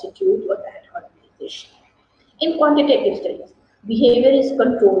 that institute or that organization. In quantitative studies, behavior is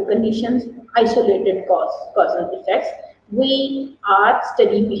controlled conditions, isolated causal effects. We are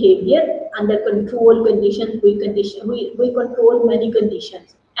study behavior under control conditions. We control many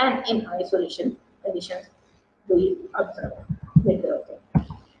conditions, and in isolation conditions we observe nature of it.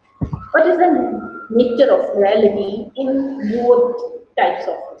 What is the nature of reality in both types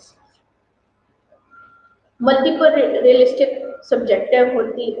of research? Multiple realistic subjective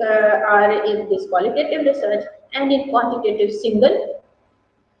are in this qualitative research, and in quantitative single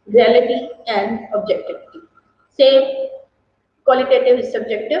reality and objectivity. Same, qualitative is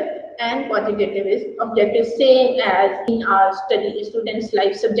subjective and quantitative is objective, same as in our study students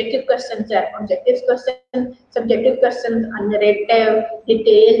life. Subjective questions are objective questions, subjective questions are narrative,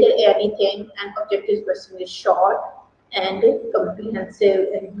 detailed anything, and objective question is short and comprehensive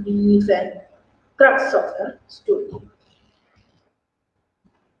and brief and crux of the story.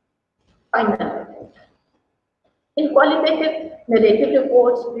 Final. In qualitative narrative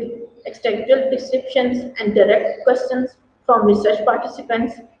reports with extended descriptions and direct questions from research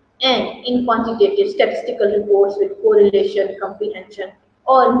participants, and in quantitative statistical reports with correlation, comprehension,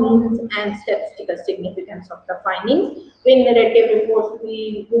 or means and statistical significance of the findings. In narrative reports,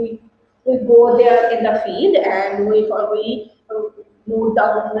 we go there in the field and we note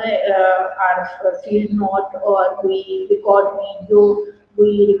down our field note, or we record video,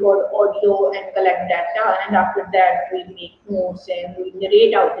 we record audio and collect data, and after that we make notes and we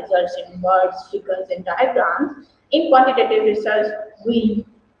narrate out results in words, figures, and diagrams. In quantitative research, we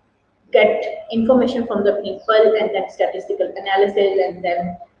get information from the people and then statistical analysis and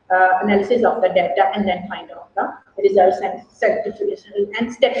then analysis of the data, and then find out the results and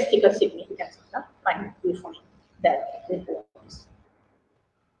statistical significance of the finding. We find that reports.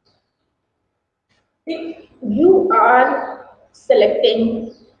 If you are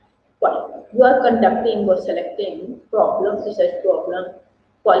selecting, you are conducting or selecting research problem,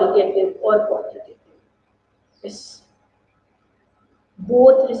 qualitative or quantitative. Yes.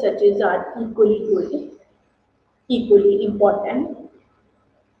 Both researches are equally good, equally important,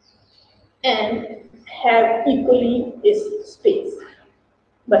 and have equally this space.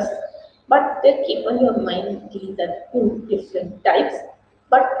 But keep on your mind these are two different types.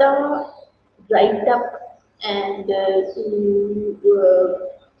 But the write up and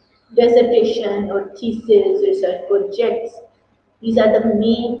dissertation or thesis, research projects, these are the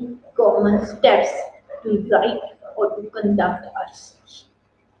main common steps to write or to conduct a research.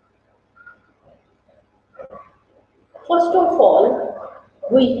 First of all,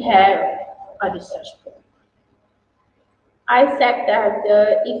 we have a research problem. I said that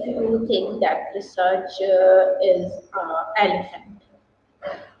if you think that research is elephant,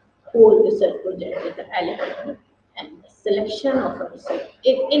 whole research project is an elephant, and the selection of a research,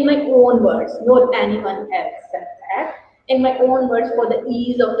 in my own words, not anyone else said that. In my own words, for the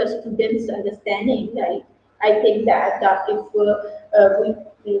ease of the students' understanding, I think that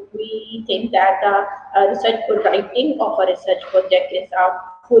if we think that research writing of a research project is a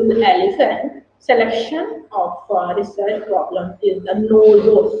full elephant, selection of a research problem is the nose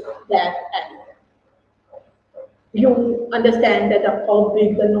of that elephant. You understand that how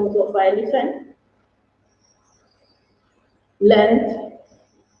big the nose of an elephant? Length,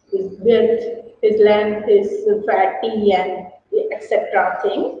 his width, his length, his fatty and etc.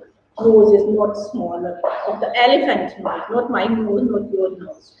 thing. Nose is not smaller of the elephant nose, not my nose, not your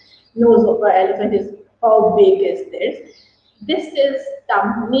nose. Nose of an elephant is how big is this? This is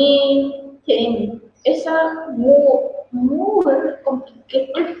the main thing. It's a more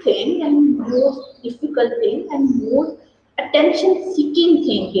complicated thing and most difficult thing and most attention-seeking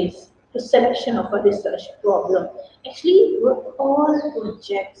thing is the selection of a research problem. Actually, all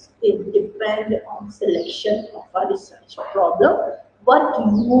projects depend on selection of a research problem. What you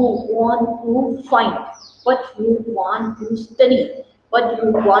want to find, what you want to study, what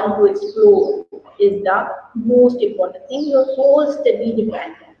you want to explore is the most important thing. Your whole study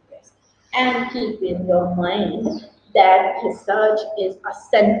depends on this. And keep in your mind that research is a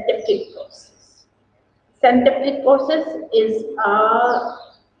scientific process. Scientific process is a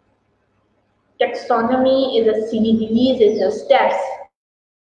taxonomy, is a series, is a steps.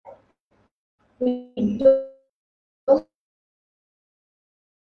 We don't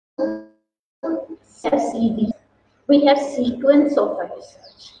have series. We have sequence of a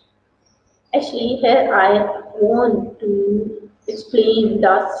research. Actually, here I want to explain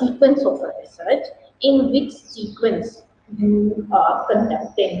the sequence of a research, in which sequence you are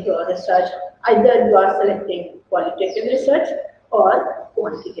conducting your research. Either you are selecting qualitative research or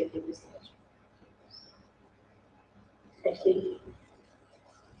quantitative research. Actually,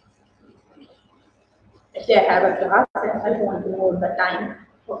 actually I have a class and I want to know the time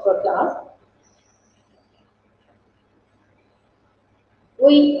of a class.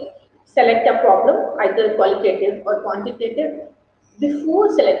 We select a problem, either qualitative or quantitative.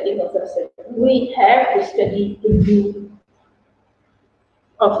 Before selecting a research, we have to study the view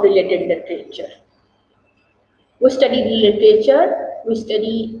of related literature. We study literature, we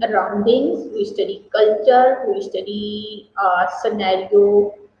study surroundings, we study culture, we study our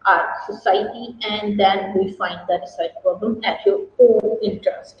scenario, our society, and then we find the research problem at your own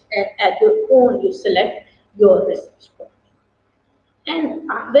interest, and at your own you select your research problem. And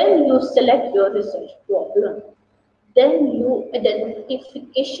when you select your research problem, then you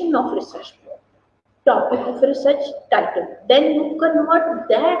identification of research problem, topic of research, title. Then you convert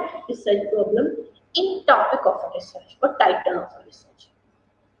that research problem in topic of a research or title of a research.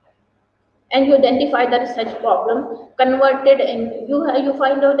 And you identify the research problem, converted, and you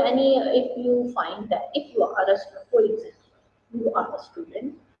find out any, if you find that if you are a student, for example, you are a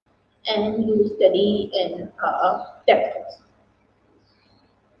student and you study in Texas,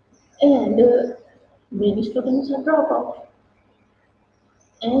 and many students are dropout,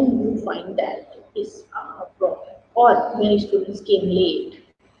 and you find that is a problem, or many students came late,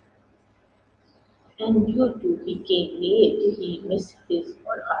 and due to he came late, he missed his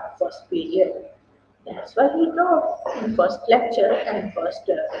or her first period. That's why he dropped in first lecture and first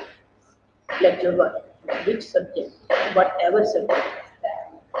lecture one, which subject, whatever subject.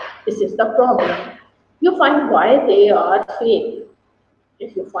 This is the problem. You find why they are failed.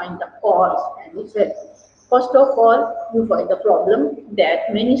 If you find the cause and effect. First of all, you find the problem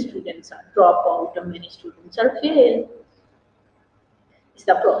that many students are drop out and many students are fail. It's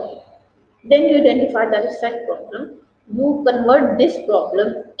the problem. Then you identify the research problem. You convert this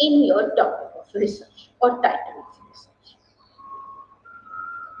problem in your topic of research or title of research.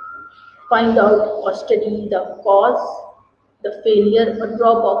 Find out or study the cause, the failure or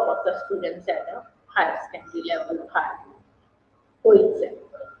drop off of the students at a higher secondary level. For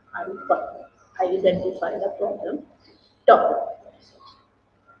example, I identify the problem, topic of research.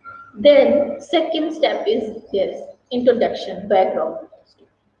 Then second step is this introduction, background.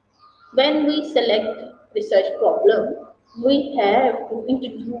 When we select research problem, we have to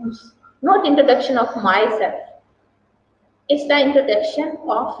introduce, not introduction of myself, it's the introduction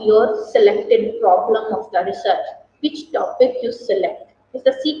of your selected problem of the research, which topic you select. It's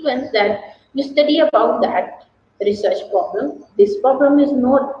the sequence that you study about that research problem. This problem is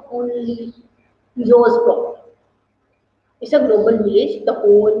not only yours problem. It's a global village. The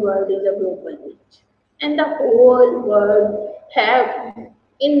whole world is a global village. And the whole world have,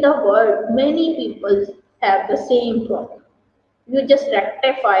 in the world, many people have the same problem. You just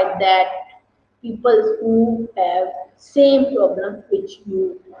rectify that people who have same problem which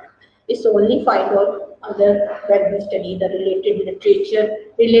you have. It's only find out other when you study the related literature.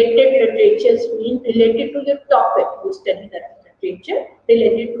 Related literatures mean related to your topic. You study the literature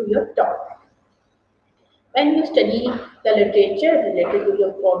related to your topic. When you study the literature related to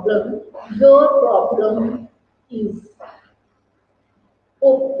your problem is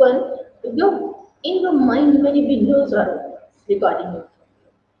open. In your mind, many windows are open regarding your problem.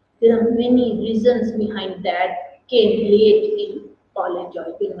 There are many reasons behind that came late in college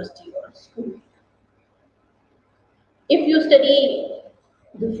or university or school. If you study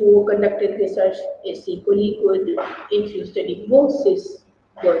before conducting research is equally good. If you study books is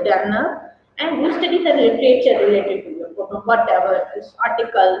good enough. And you study the literature related to your problem, whatever is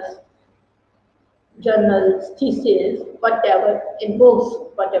articles, journals, thesis, whatever in books,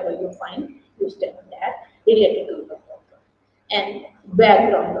 whatever you find, you study that related to the problem and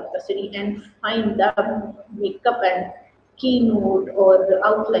background of the study and find the makeup and keynote or the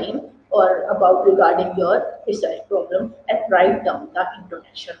outline or about regarding your research problem and write down the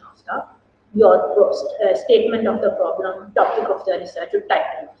introduction of the your statement of the problem, topic of the research, or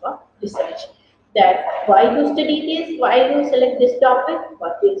title of a research. That why you study this, why you select this topic,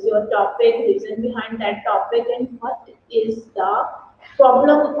 what is your topic, reason behind that topic, and what is the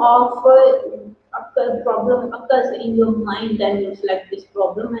problem of problem occurs in your mind. Then you select this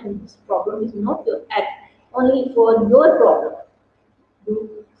problem, and this problem is not your at only for your problem.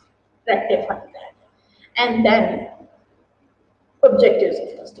 You rectify that, and then objectives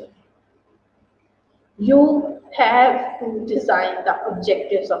of the study. You have to design the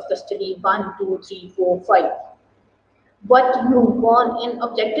objectives of the study 1, 2, 3, 4, 5. What you want in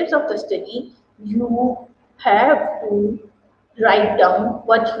objectives of the study, you have to write down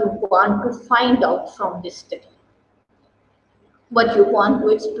what you want to find out from this study, what you want to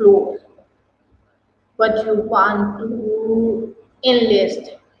explore, what you want to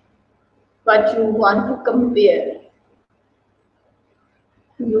enlist, what you want to compare.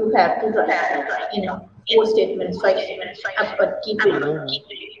 You have to write it in four statements, five statements, but Hello, ma'am.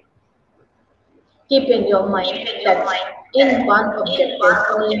 keep in your mind that in one objective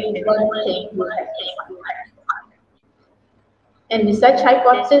only one thing you have to find. In research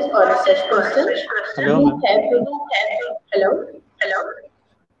hypothesis or research question, Hello, you ma'am. have to hello.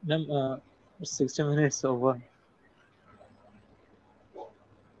 Ma'am, 60 minutes over.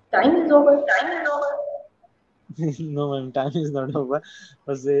 Time is over. No, ma'am, time is not over.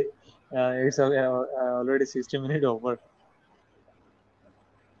 Was it's already 60 minutes over.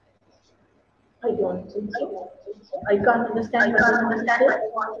 I don't think so. I can't understand what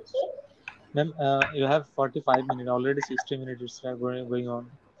you want to say. Ma'am, you have 45 minutes. Already 60 minutes is going on.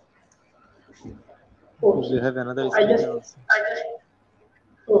 Because we Okay. have another I just speaker also.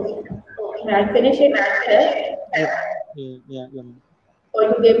 okay. May I finish it here? Yeah, yeah, yeah, yeah, ma'am. Or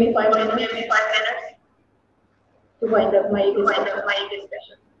you gave me 5 minutes to wind up my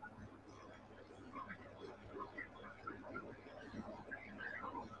discussion?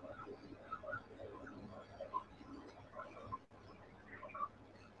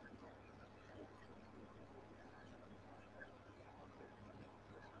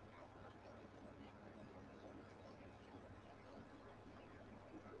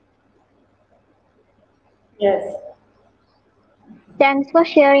 Yes. Thanks for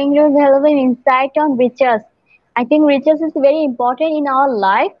sharing your valuable insight on riches. I think riches is very important in our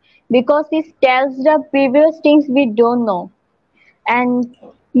life because it tells the previous things we don't know. And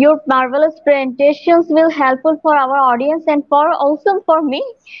your marvelous presentations will helpful for our audience and for also for me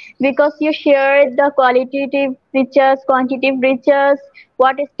because you shared the qualitative riches, quantitative riches,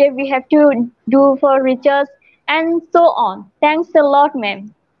 what step we have to do for riches, and so on. Thanks a lot,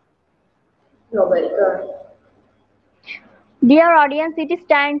 ma'am. You're welcome. Dear audience, it is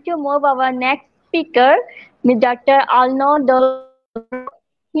time to move our next speaker, Dr. Alno Dolabaro.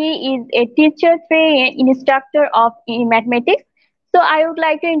 He is a teacher trained instructor of mathematics. So I would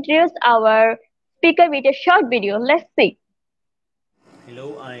like to introduce our speaker with a short video. Let's see.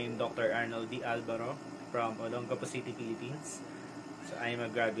 Hello, I'm Dr. Arnold D. Albaro from Olongapo City, Philippines. So I am a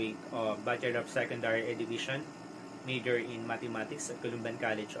graduate of Bachelor of Secondary Education, major in Mathematics at Columban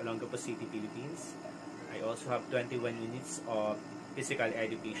College, Olongapo City, Philippines. I also have 21 units of Physical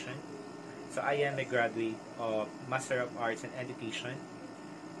Education. So I am a graduate of Master of Arts in Education,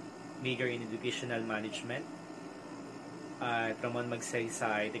 major in Educational Management at Ramon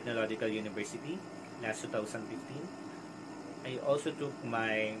Magsaysay Technological University last 2015. I also took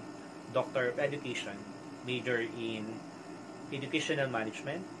my Doctor of Education, major in Educational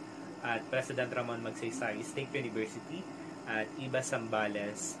Management at President Ramon Magsaysay State University at Iba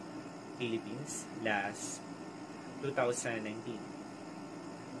Zambales, Philippines last 2019.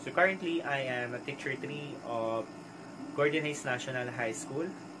 So currently, I am a teacher 3 of Gordon Hayes National High School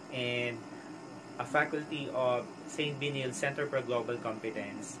and a faculty of St. Benil Center for Global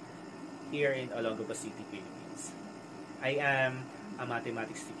Competence here in Olongapo City, Philippines. I am a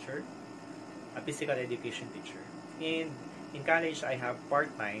mathematics teacher, a physical education teacher. And in college, I have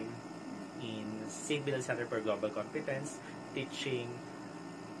part-time in St. Benil Center for Global Competence, teaching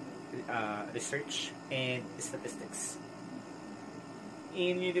research and statistics.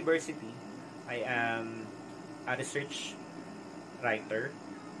 In university, I am a research writer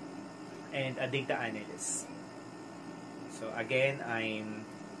and a data analyst. So again, I'm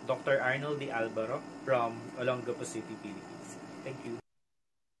Dr. Arnold D. Albaro from Olongapo City, Philippines. Thank you.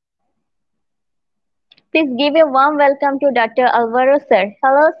 Please give a warm welcome to Dr. Alvaro, sir.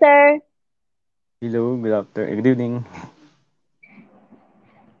 Hello, sir. Hello, good afternoon, good evening.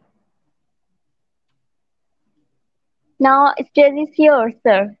 Now, stage is yours,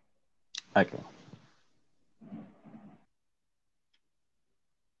 sir. Okay.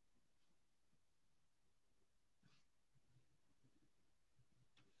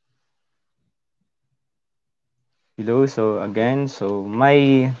 Hello, so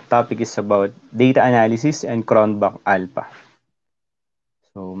my topic is about data analysis and Cronbach alpha.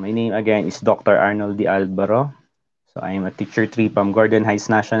 So my name again is Dr. Arnold D. Albaro. So I am a teacher 3 from Gordon Heights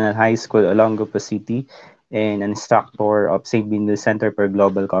National High School, Olongapo City, and an instructor of St. Bindal Center for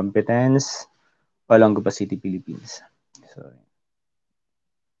Global Competence, Olongapo City, Philippines. So,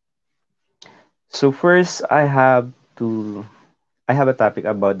 so first to I have a topic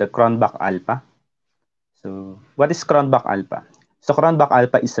about the Cronbach alpha. So, what is Cronbach alpha? So Cronbach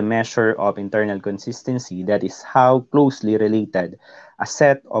alpha is a measure of internal consistency, that is how closely related a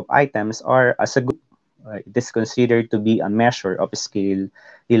set of items are as a group. It is considered to be a measure of scale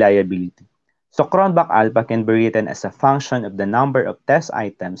reliability. So Cronbach alpha can be written as a function of the number of test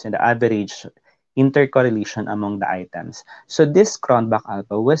items and the average intercorrelation among the items. So this Cronbach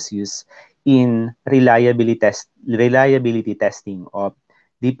alpha was used in reliability testing of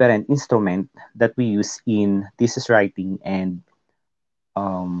different instrument that we use in thesis writing and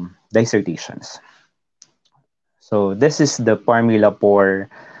dissertations. So this is the formula for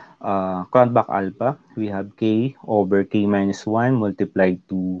Cronbach alpha. We have K over K minus 1 multiplied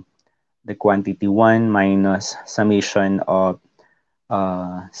to the quantity 1 minus summation of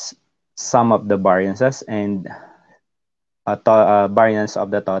uh, sum of the variances and variance of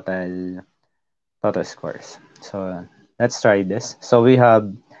the total scores. So let's try this. So we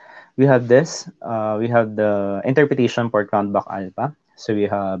have this. We have the interpretation for Cronbach alpha. So we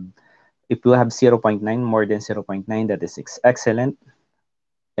have, if you have zero point 0.9 more than zero point 0.9, that is excellent.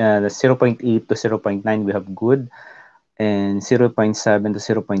 The zero point 0.8 to zero point 0.9 we have good, and zero point 0.7 to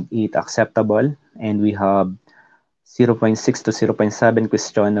zero point 0.8 acceptable, and we have zero point 0.6 to zero point 0.7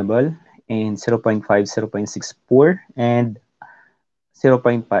 questionable, and zero point 0.5 zero point 0.6 poor, and zero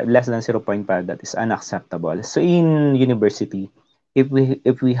point 0.5 less than zero point 0.5 that is unacceptable. So in university, if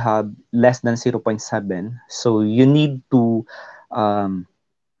we have less than zero point 0.7, so you need to um,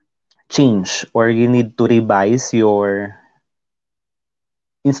 change, or you need to revise your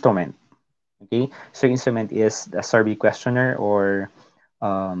instrument. Okay, so instrument is the survey questionnaire, or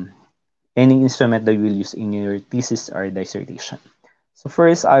um, any instrument that you will use in your thesis or dissertation. So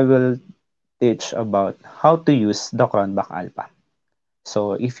first, I will teach about how to use the Cronbach alpha.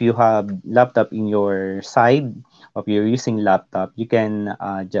 So if you have laptop in your side, if you're using laptop, you can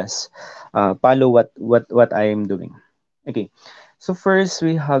just follow what I am doing. Okay, so first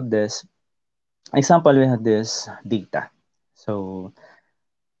we have this example. We have this data. So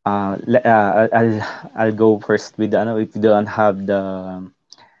I'll go first with the ano, if you don't have the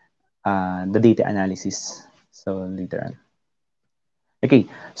data analysis. So later on. Okay,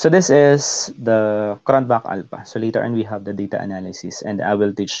 so this is the Cronbach Alpha. So later on we have the data analysis, and I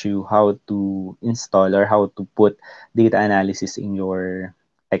will teach you how to install or how to put data analysis in your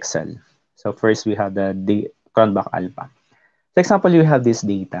Excel. So first we have the Cronbach Alpha. For example, you have this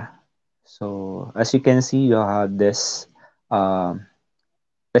data. So as you can see, you have this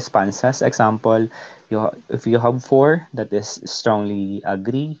responses. Example, if you have four, that is strongly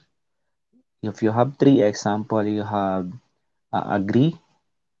agree. If you have three, example, you have agree,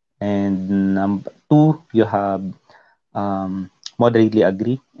 and number two, you have moderately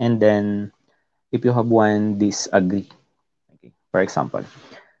agree, and then if you have one, disagree. Okay, for example.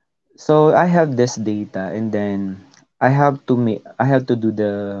 So I have this data, and then I have to do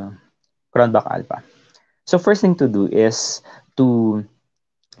the Cronbach alpha. So first thing to do is to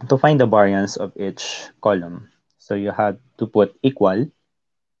find the variance of each column. So you have to put equal,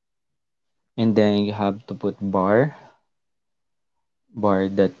 and then you have to put bar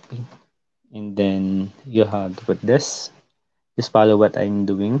that p, and then you have to put this. Just follow what I'm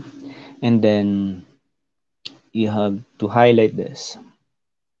doing, and then you have to highlight this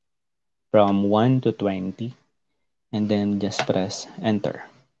from 1 to 20, and then just press enter.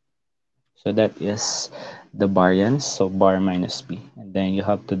 So that is the variance, so bar minus p, and then you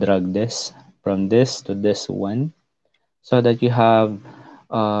have to drag this from this to this one, so that you have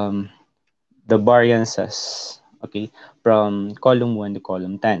um, the variances, okay, from column 1 to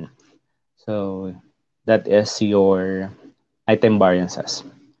column 10. So that is your item variances.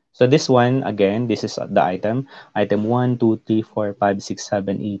 So this one, again, this is the item 1, 2, 3, 4, 5, 6,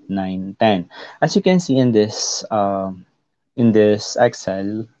 7, 8, 9, 10. As you can see in this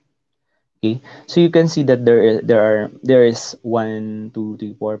Excel, okay, so you can see that there is 1, 2,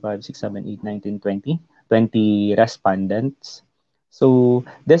 3, 4, 5, 6, 7, 8, 9, 10, 20 respondents. So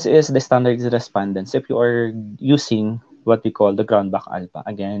this is the standard respondents. If you are using what we call the Groundback Alpha,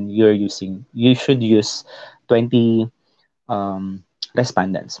 again, you should use 20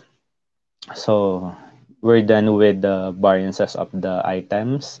 respondents. So we're done with the variances of the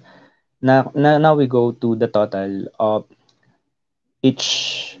items. Now we go to the total of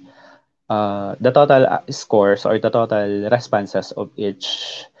each the total scores, or the total responses of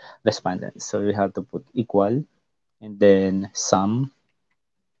each respondent. So we have to put equal, and then sum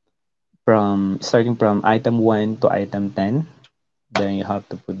from starting from item 1 to item 10. Then you have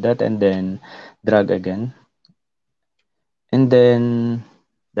to put that, and then drag again. And then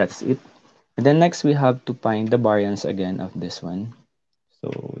that's it. And then next we have to find the variance again of this one. So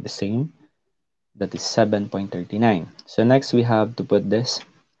the same. that is 7.39. So next we have to put this.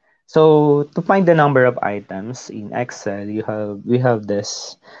 So to find the number of items in Excel, we have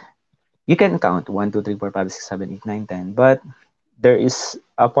this. You can count 1, 2, 3, 4, 5, 6, 7, 8, 9, 10, but there is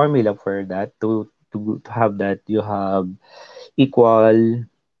a formula for that. To have that, you have equal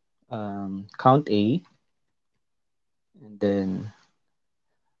count A, and then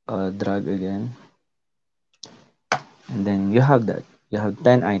drag again, and then you have that. You have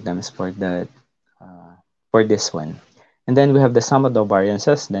 10 items for that, uh, for this one. And then we have the sum of the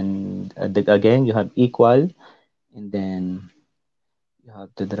variances. Then again, you have equal, and then you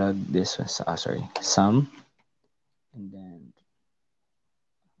have to drag this one. Sorry, sum, and then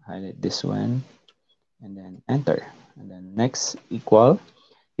highlight this one, and then enter. And then next equal.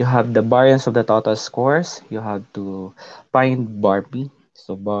 You have the variance of the total scores. You have to find bar p.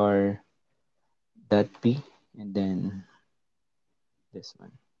 So bar dot p, and then this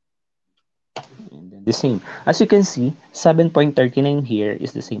one. And then the same. As you can see, 7.39 here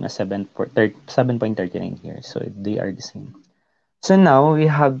is the same as 7.39 here. So they are the same. So now we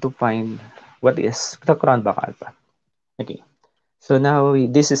have to find what is the Cronbach alpha. Okay. So now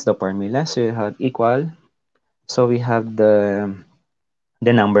this is the formula. So you have equal. So we have the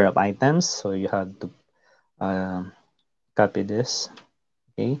number of items. So you have to uh, copy this.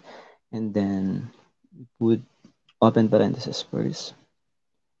 Okay. And then put open parenthesis first.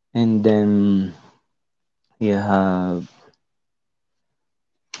 And then you have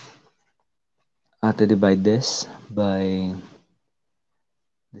to divide this by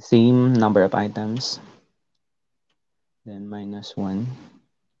the same number of items, then minus 1,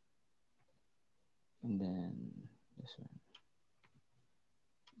 and then this one,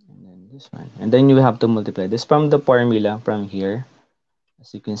 and then this one. And then you have to multiply this from the formula from here.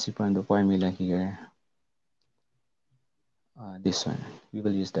 As you can see from the formula here, this one. We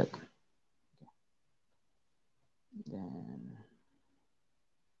will use that. Then,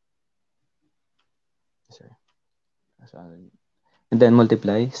 sorry. Sorry. And then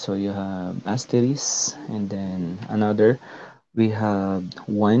multiply. So you have asterisk, and then another. We have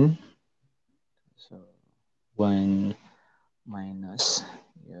 1. So 1 minus,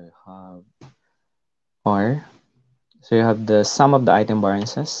 you have r. So you have the sum of the item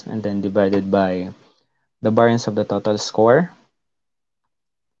variances, and then divided by the variance of the total score,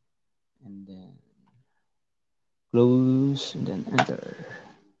 and then close, and then enter.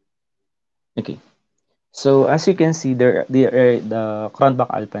 Okay. So as you can see, the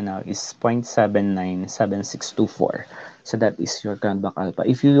Cronbach alpha now is 0.797624. So that is your Cronbach alpha.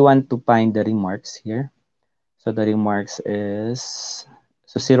 If you want to find the remarks here, so the remarks is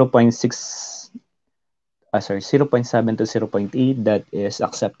so 0.6, sorry, 0.7 to 0.8, that is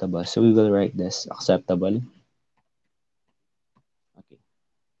acceptable. So we will write this acceptable. Okay.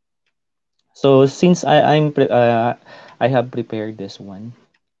 So since I have prepared this one,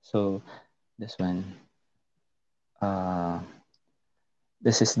 so this one, uh,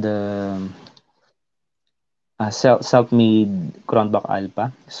 this is the self-made Cronbach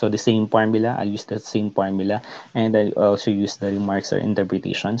Alpha. So the same formula, I'll use the same formula, and I also use the remarks or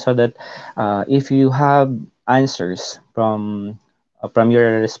interpretation, so that if you have answers from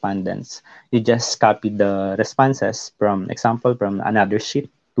your respondents, you just copy the responses from example from another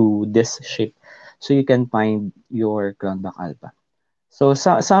sheet to this sheet, so you can find your Cronbach Alpha. So,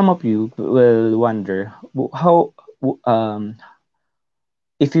 some of you will wonder how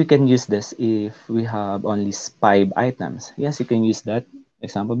if you can use this if we have only 5 items. Yes, you can use that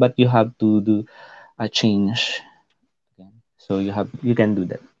example, but you have to do a change again. So you can do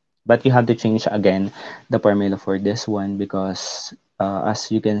that, but you have to change again the formula for this one, because as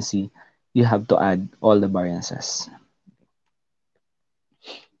you can see, you have to add all the variances.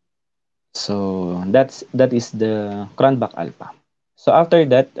 So that is the Cronbach alpha. So after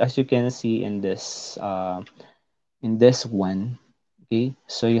that, as you can see in this one, okay,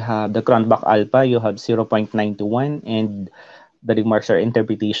 so you have the Cronbach alpha, you have 0.921, and the remarks or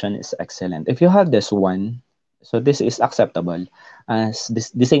interpretation is excellent. If you have this one, so this is acceptable as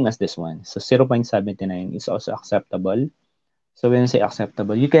the same as this one. So 0.79 is also acceptable. So when you say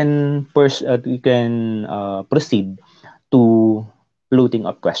acceptable, you can proceed to loading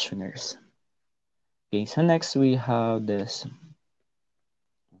of questionnaires. Okay, so next we have this.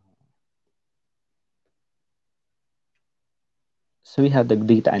 So we have the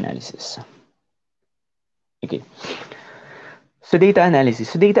data analysis. Okay. So data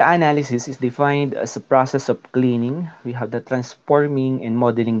analysis. So data analysis is defined as a process of cleaning. We have the transforming and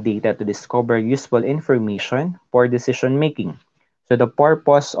modeling data to discover useful information for decision making. So the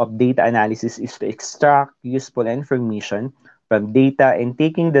purpose of data analysis is to extract useful information from data and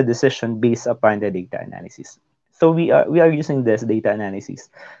taking the decision based upon the data analysis. So we are using this data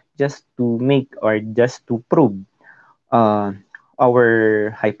analysis just to make or just to prove uh,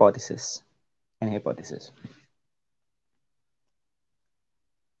 our hypothesis and hypothesis.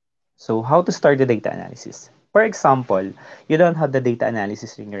 So how to start the data analysis? For example, you don't have the data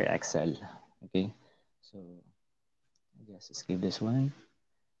analysis in your Excel. Okay, so just escape this one.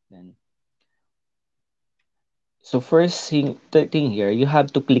 Then so first thing here, you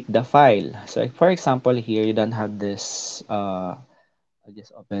have to click the file. So for example, here you don't have this. I'll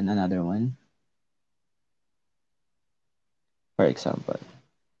just open another one. For example,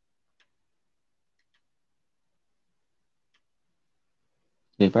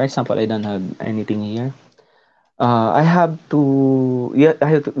 okay, for example, I don't have anything here. I have to. Yeah,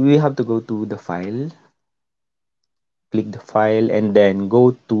 we have to go to the file, click the file, and then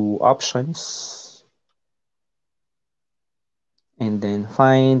go to options, and then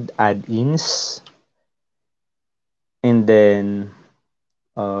find add-ins, and then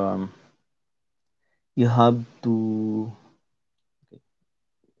um, you have to.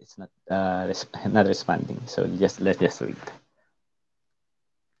 It's not not responding. So just let's just wait.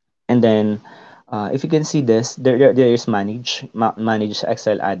 And then if you can see this, there is manage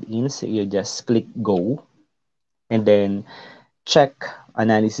Excel add-ins. You just click go, and then check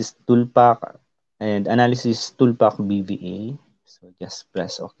analysis toolpack and analysis toolpack BVA. So just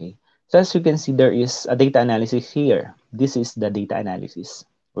press OK. So as you can see, there is a data analysis here. This is the data analysis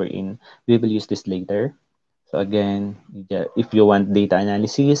wherein we will use this later. So again, if you want data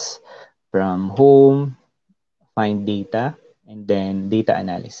analysis from home, find data, and then data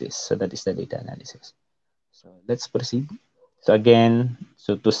analysis. So that is the data analysis. So let's proceed. So again,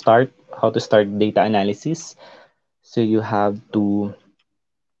 so to start, how to start data analysis. So you have to,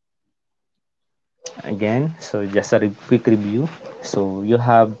 again, so just a quick review. So you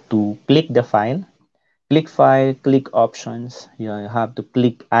have to click file, click options. You have to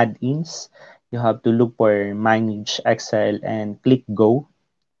click add-ins. You have to look for manage Excel and click go.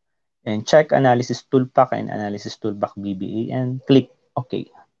 And check analysis toolpack and analysis toolpack BBA and click OK.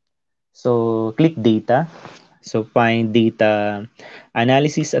 So click data. So find data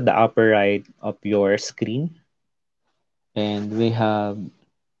analysis at the upper right of your screen. And we have,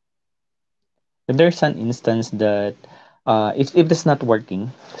 there's an instance that if it's not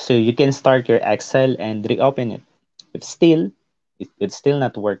working, so you can start your Excel and reopen it. If it's still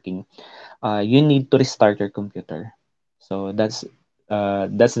not working, you need to restart your computer. So that's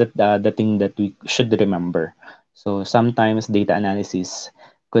the thing that we should remember. So sometimes data analysis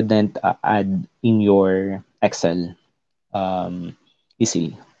couldn't add in your Excel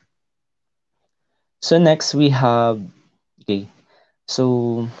easily. So next we have, okay,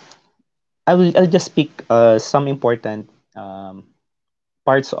 so I'll just pick some important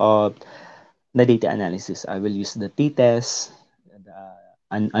parts of the data analysis. I will use the t-test, the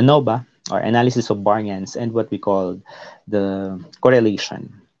ANOVA, or analysis of variance, and what we call the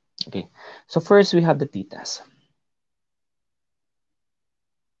correlation. Okay, so first we have the t-test.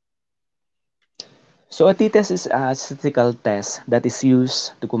 So a t-test is a statistical test that is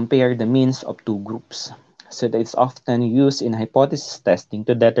used to compare the means of two groups. So that it's often used in hypothesis testing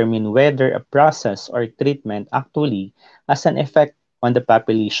to determine whether a process or treatment actually has an effect on the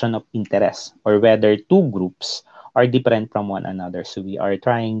population of interest or whether two groups are different from one another. So we are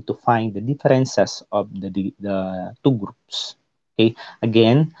trying to find the differences of the two groups. Okay,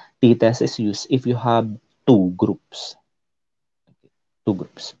 again, t-test is used if you have two groups. Two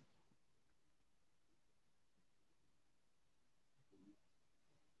groups.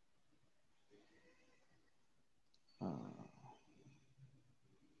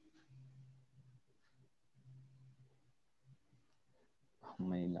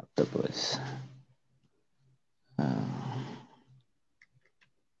 My laptop was.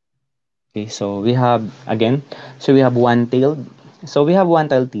 Okay, so we have again, so we have one-tailed. So we have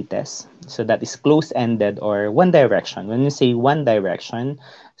one-tailed t-test. So that is close-ended or one direction. When you say one direction,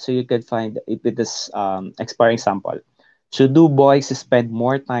 so you could find if it is for example. So do boys spend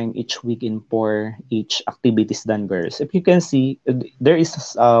more time each week in for each activities than girls? If you can see, there is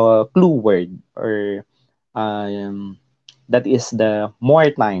a clue word or um, that is the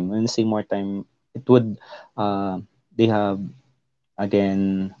more time. When you say more time, it would they have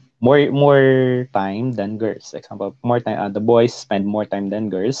again more time than girls. Example, more time. The boys spend more time than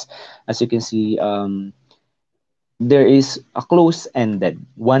girls. As you can see, there is a close-ended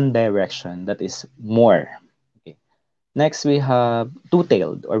one direction that is more. Okay. Next, we have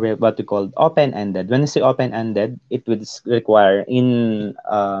two-tailed or what we call open-ended. When you say open-ended, it would require in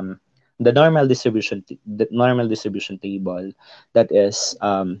the normal distribution table, that is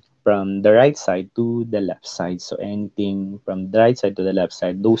from the right side to the left side. So anything from the right side to the left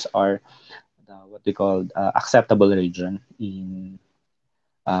side, those are what we call acceptable region in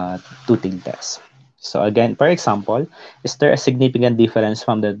two-tailed test. So again, for example, is there a significant difference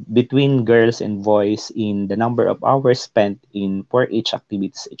from the between girls and boys in the number of hours spent in for each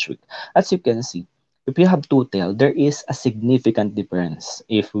activities each week? As you can see, if you have two tail, there is a significant difference.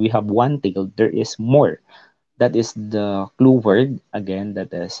 If we have one tail, there is more. That is the clue word again. That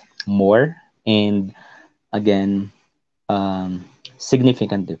is more, and again, um,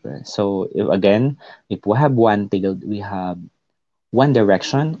 significant difference. So if again, if we have one tail, we have one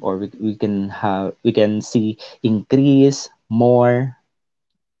direction, or we can see increase more.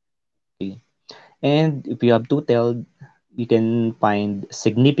 Okay. And if you have two-tailed, you can find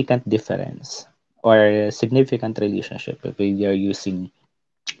significant difference or significant relationship if we are using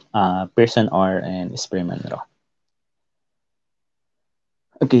person R and Spearman law.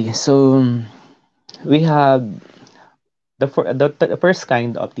 Okay, so we have the first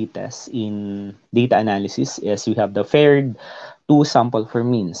kind of t-test in data analysis is we have the paired two sample per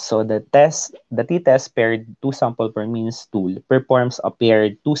means. So the t-test paired two sample per means tool performs a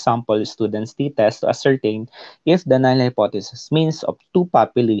paired two sample students t-test to ascertain if the null hypothesis means of two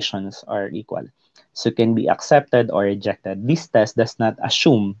populations are equal. So can be accepted or rejected. This test does not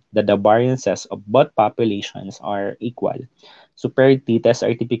assume that the variances of both populations are equal. Superiority tests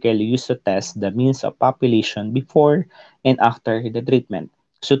are typically used to test the means of population before and after the treatment.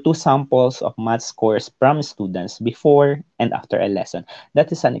 So two samples of math scores from students before and after a lesson.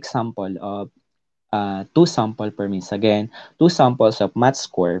 That is an example of two sample per means. Again, two samples of math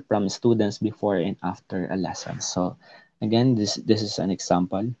score from students before and after a lesson. So again, this is an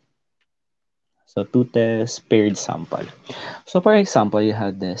example. So two test paired sample. So for example, you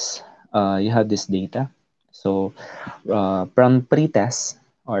have this data. So from pre-test,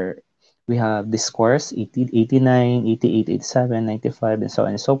 or we have the scores 80, 89, 88, 87, 95, and so on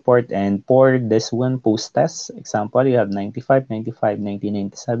and so forth. And for this one post-test example, you have 95, 95, 90,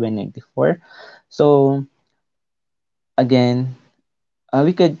 97, 94. So again,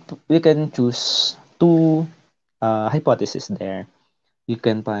 we could we can choose two hypotheses there. You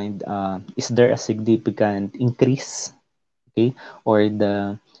can find is there a significant increase, okay, or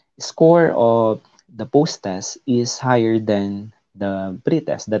the score of the post test is higher than the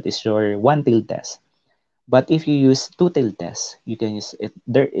pre-test, that is your one tail test. But if you use two tail test, you can use it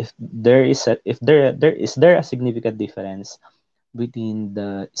there if there is a if there is there a significant difference between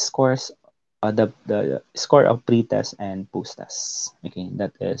the scores, the score of pre-test and post-test. Okay,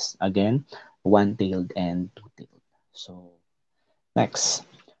 that is again one-tailed and two-tailed. So next,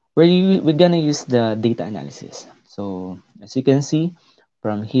 we're gonna use the data analysis. So as you can see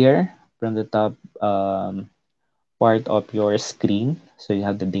from here, from the top part of your screen, so you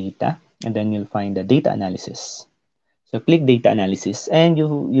have the data, and then you'll find the data analysis. So click data analysis, and you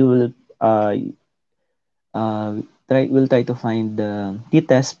will uh, will try to find the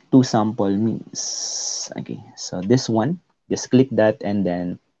t-test two sample means. Okay, so this one, just click that and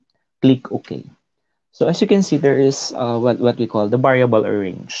then click OK. So as you can see, there is what we call the variable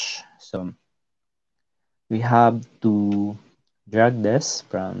arrange. So we have to drag this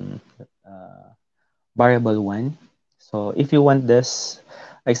from uh, variable one. So if you want this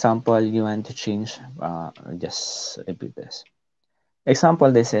example, you want to change, or just repeat this.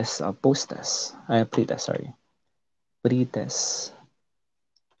 Example, this is a post-test, pre-test, sorry, pre-test.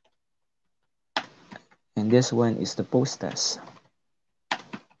 And this one is the post-test.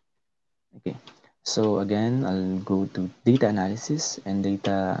 Okay, so again, I'll go to data analysis and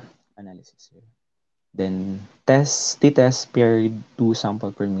data analysis here. Then t-test paired two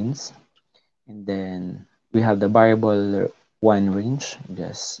sample per means. And then we have the variable one range.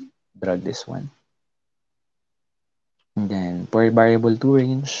 Just drag this one. And then for variable two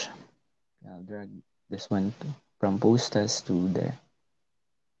range, I'll drag this one from post test to there.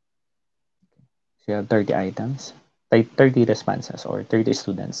 So you have 30 items, 30 responses or 30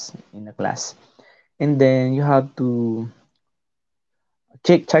 students in the class. And then you have to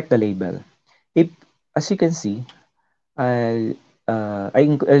check the label. If, as you can see, I I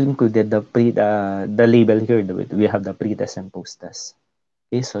included the label here. We have the pre-test and post-test.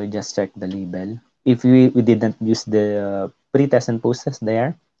 Okay, so just check the label. If we didn't use the pre-test and post-test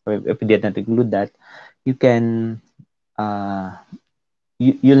there, or if we didn't include that, you can uh,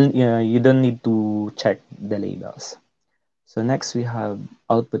 you don't need to check the labels. So next we have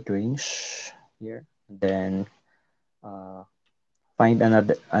output range here. Then uh, find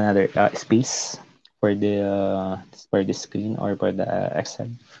another space for the screen or for the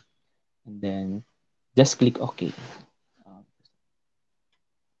Excel. and then just click OK.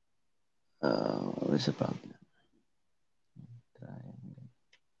 What's the problem?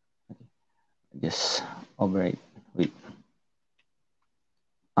 Just overwrite. Wait.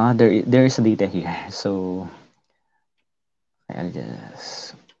 There is a data here. So I'll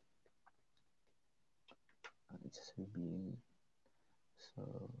just reveal.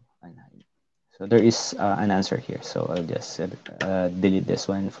 So unhide. So there is an answer here. So I'll just delete this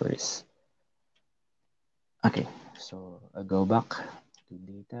one first. Okay. So I'll go back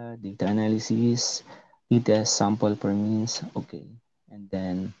to data analysis, data sample per means. Okay. And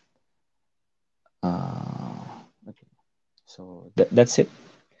then okay. So that's it.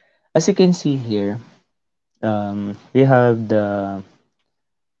 As you can see here, we have the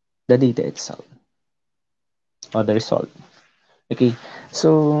data itself or the result. Okay,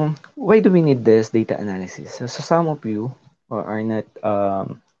 so why do we need this data analysis? So some of you are not,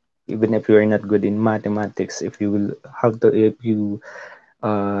 even if you are not good in mathematics, if you will have to, if you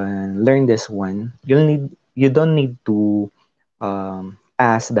learn this one, you don't need to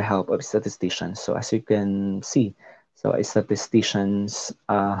ask the help of statisticians. So as you can see, so statisticians,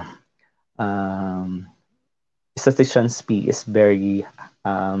 um, statisticians fee is very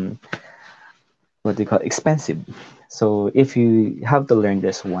um, what do you call expensive. So if you have to learn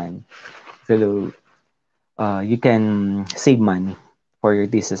this one, so you can save money for your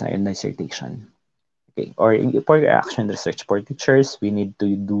thesis and dissertation. Okay, or for your action research. For teachers, we need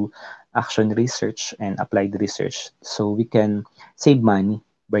to do action research and applied research, so we can save money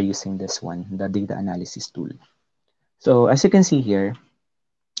by using this one, the data analysis tool. So as you can see here,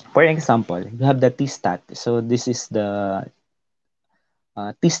 for example, you have the T-stat. So this is the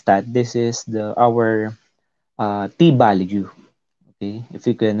T-stat. This is the our T value. Okay, if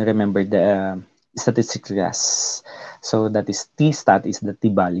you can remember the statistics class. So that is T stat is the T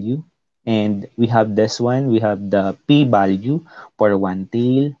value. And we have this one, we have the P value for one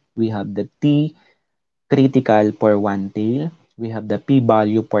tail. We have the T critical for one tail. We have the P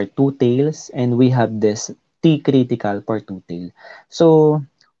value for two tails. And we have this T critical for two tail. So,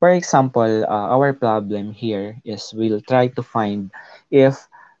 for example, our problem here is we'll try to find if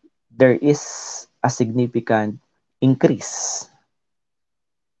there is a significant increase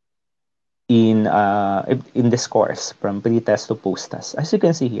in the scores from pre-test to post-test. As you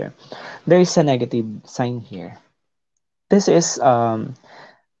can see here, there is a negative sign here. This is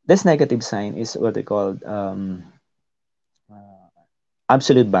this negative sign is what they call uh,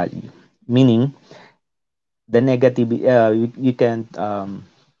 absolute value, meaning the negative you can uh,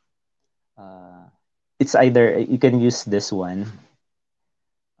 it's either you can use this one,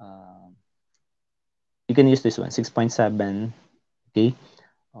 uh, you can use this one 6.7, okay,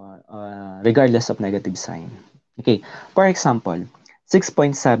 regardless of negative sign. Okay, for example,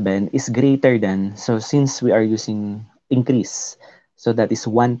 6.7 is greater than, so since we are using increase, so that is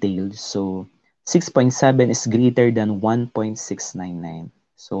one tail, so 6.7 is greater than 1.699.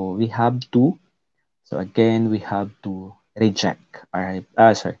 So we have to, so again, we have to reject, alright,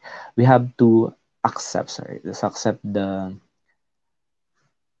 sorry, we have to accept, sorry, let's accept the,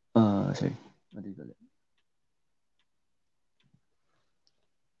 sorry, what do you call it?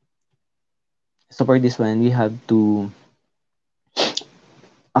 So for this one, we have to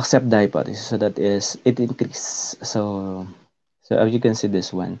accept the hypothesis. So that is it increase. So as you can see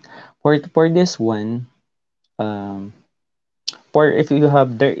this one. For this one, um, for if you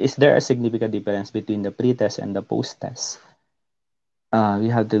have there a significant difference between the pre-test and the post-test.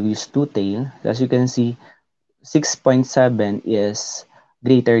 We have to use two tail. As you can see, 6.7 is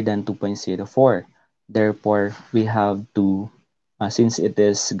greater than 2.04. Therefore, we have to, since it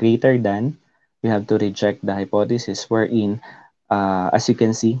is greater than, we have to reject the hypothesis wherein, as you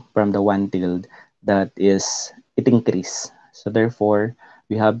can see from the one tilde, that is, it increase. So therefore,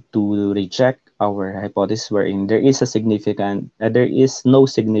 we have to reject our hypothesis wherein there is no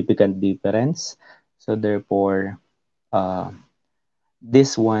significant difference. So therefore, uh,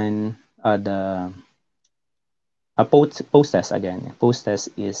 this one, the post test again. Post test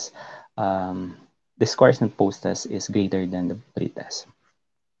is the scores in post test is greater than the pre-test.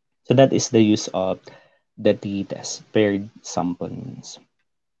 So that is the use of the t-test, paired sample means.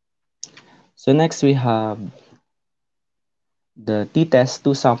 So next we have the t-test,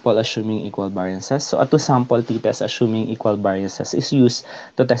 two sample assuming equal variances. So a two sample t-test assuming equal variances is used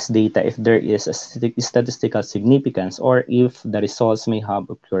to test data if there is a statistical significance or if the results may have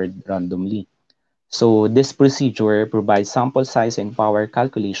occurred randomly. So this procedure provides sample size and power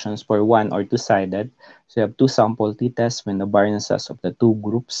calculations for one or two-sided. So you have two sample t-tests when the variances of the two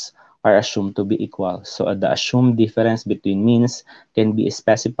groups are assumed to be equal. So the assumed difference between means can be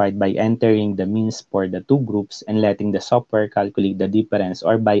specified by entering the means for the two groups and letting the software calculate the difference,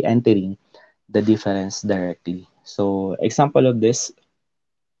 or by entering the difference directly. So example of this,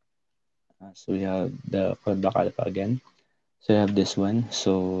 so we have the product alpha again. So we have this one.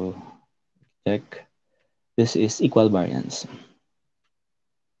 So check. This is equal variance.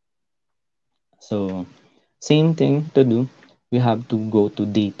 So same thing to do. We have to go to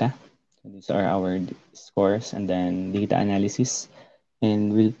data. So these are our scores, and then data analysis.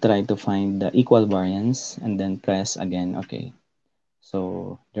 And we'll try to find the equal variance and then press again. Okay.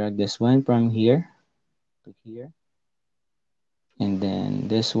 So drag this one from here to here. And then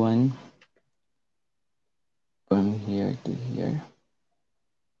this one from here to here.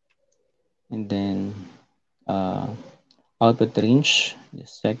 And then uh, output range,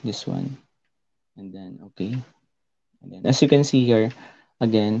 just check this one. And then okay. And then as you can see here,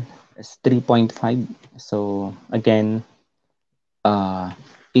 again, it's 3.5. So again, uh,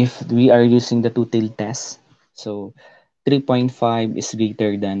 if we are using the two-tailed test, so 3.5 is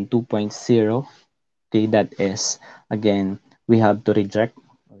greater than 2.0. Okay, that is, again, we have to reject.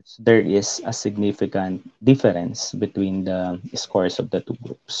 There is a significant difference between the scores of the two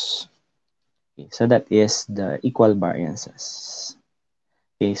groups. Okay, so that is the equal variances.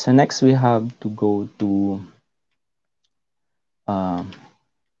 Okay, so next we have to go to um,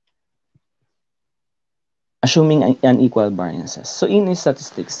 assuming unequal variances. So in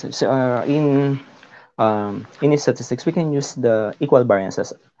statistics, so in statistics, we can use the equal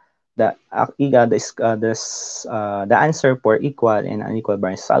variances. The answer for equal and unequal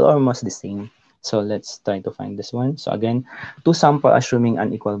variances are almost the same. So let's try to find this one. So again, two sample assuming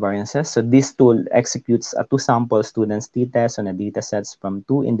unequal variances. So this tool executes a two sample students t-test on a data sets from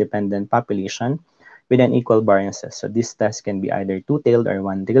two independent population with an equal variances. So this test can be either two-tailed or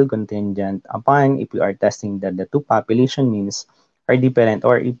one-tailed, contingent upon if we are testing that the two population means are different,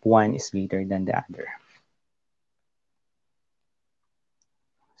 or if one is greater than the other.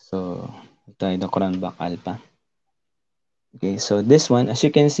 So try the Cronbach alpha. Okay, so this one, as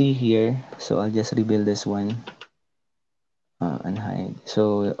you can see here, so I'll just rebuild this one and hide.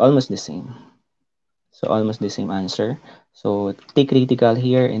 So almost the same. So almost the same answer. So T critical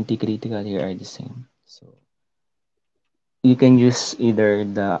here and T critical here are the same. So you can use either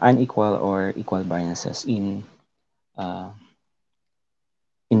the unequal or equal variances uh,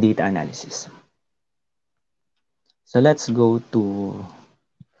 in data analysis. So let's go to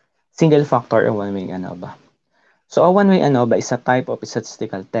single factor or one-way ANOVA. So a one-way ANOVA is a type of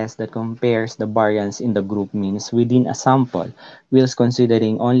statistical test that compares the variance in the group means within a sample whilst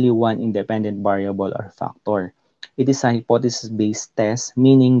considering only one independent variable or factor. It is a hypothesis-based test,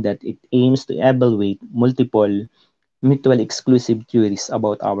 meaning that it aims to evaluate multiple mutually exclusive theories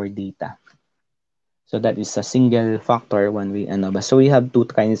about our data. So that is a single factor one-way ANOVA. So we have two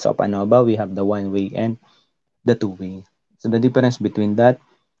kinds of ANOVA. We have the one-way and the two-way. So the difference between that,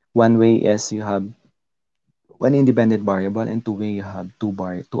 one-way is you have one independent variable, and two-way you have two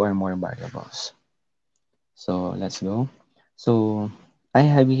or more variables. So let's go. So I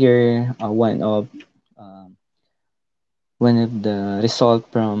have here um, one of the result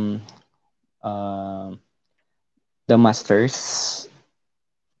from uh, the masteral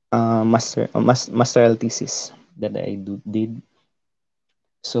thesis that did.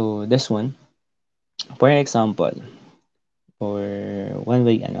 So this one, for example, for one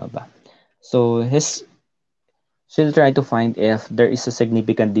way ANOVA. So his she'll try to find if there is a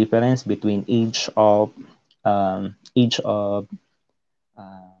significant difference between age of um, each of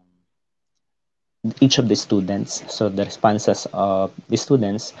the students. So the responses of the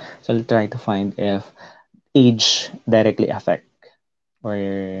students. So I'll try to find if age directly affect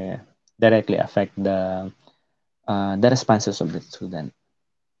or directly affect the responses of the student.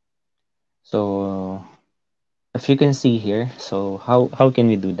 So if you can see here, so how can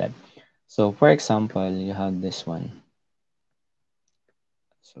we do that? So for example, you have this one.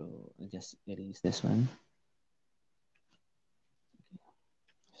 So I'll just erase this one.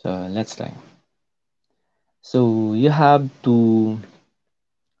 So let's try. So you have to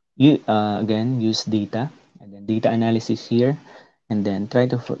again use data and then data analysis here, and then try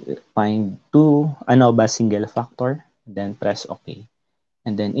to find two ANOVA single factor, then press OK.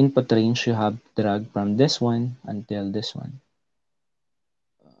 And then input range you have drag from this one until this one.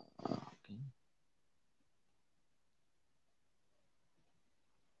 Okay.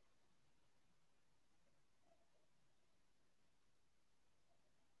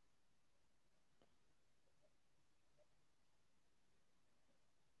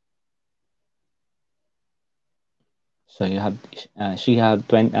 So you have she have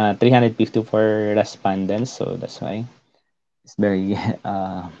 354 respondents, so that's why it's very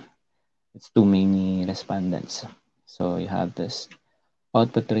it's too many respondents. So you have this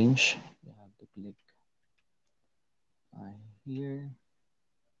output range. You have to click here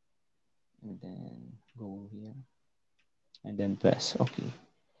and then go here and then press OK.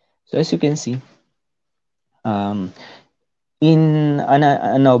 So as you can see, um, in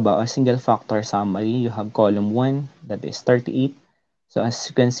ANOVA, a single factor summary, you have column 1, that is 38. So as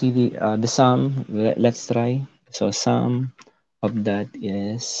you can see, the sum, let's try. So sum of that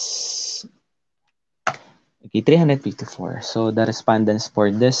is okay, 354. So the respondents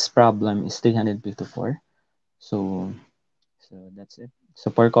for this problem is 354. So that's it.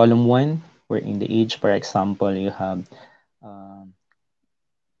 So for column 1, where in the age, for example, you have um,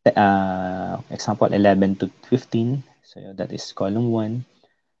 example 11 to 15. So that is column 1.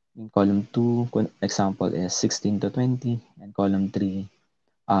 In column 2, example is 16 to 20, and column 3,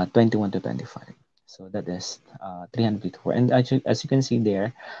 21 to 25. So that is 354. And actually, as you can see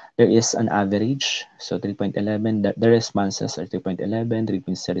there is an average. So 3.11, the responses are 3.11,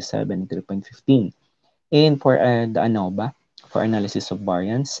 3.37, 3.15. And for the ANOVA, for analysis of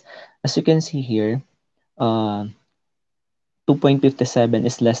variance, as you can see here, uh, 2.57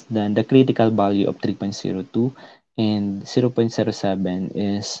 is less than the critical value of 3.02, and 0.07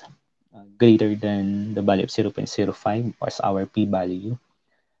 is greater than the value of 0.05 as our p-value.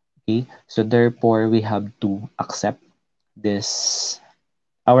 Okay, so therefore we have to accept this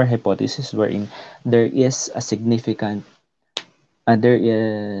our hypothesis wherein there is a significant there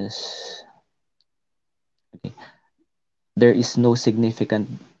is okay, there is no significant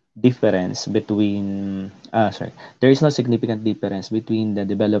difference between there is no significant difference between the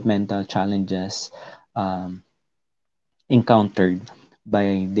developmental challenges um, encountered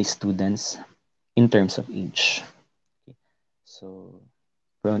by the students in terms of age. Okay. So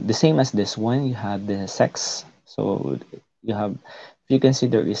from the same as this one, you have the sex. So you have, if you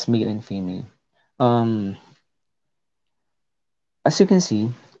consider is male and female. Um, as you can see,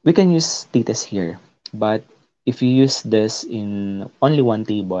 we can use status here, but if you use this in only one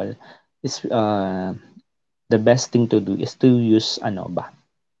table, it's the best thing to do is to use ANOVA.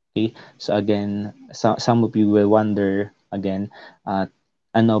 Okay, so again, some of you will wonder again,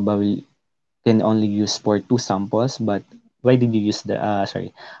 ANOVA will can only use for two samples, but why did you use the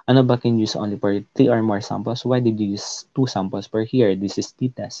ano ba can use only for three or more samples? Why did you use two samples per here? This is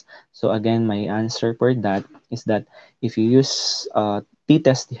t-test. So again, my answer for that is that if you use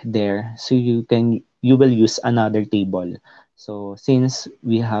t-test there, so you will use another table. So since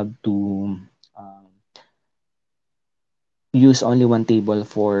we have to um, use only one table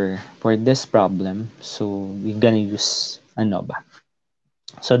for this problem, so we're gonna use ANOVA.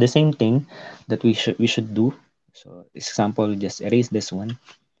 So the same thing that we should do. So example, just erase this one.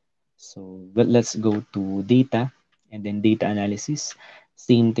 So but let's go to data and then data analysis.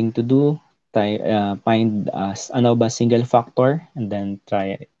 Same thing to do. Find ANOVA single factor and then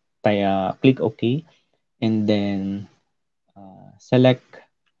click OK, and then select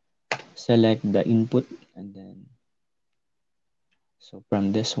the input, and then so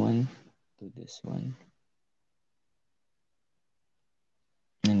from this one to this one,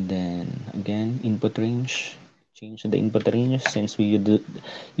 and then again input range, change the input range since we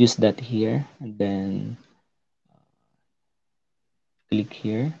use that here, and then click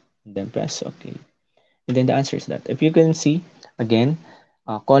here and then press OK, and then the answer is that. If you can see again,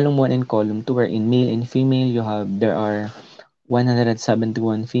 column 1 and column 2 are in male and female. There are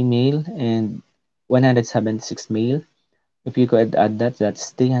 171 female and 176 male. If you could add that, that's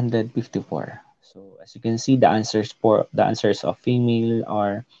 354. So as you can see, the answers of female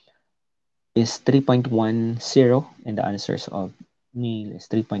are is 3.10, and the answers of male is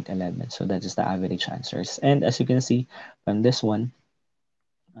 3.11. So that is the average answers. And as you can see from this one,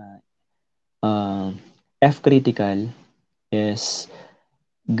 uh, F critical is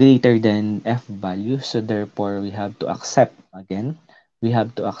greater than F value. So therefore, we have to accept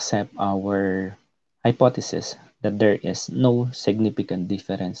our hypothesis that there is no significant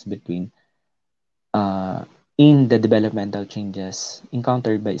difference between uh, in the developmental changes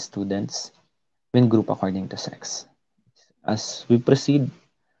encountered by students when grouped according to sex. As we proceed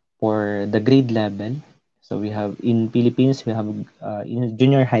for the grade level, so we have in Philippines, we have in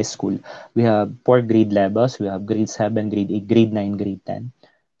junior high school, we have four grade levels. We have grade 7, grade 8, grade 9, grade 10.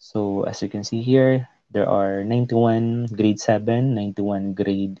 So as you can see here, there are 91 grade 7, 91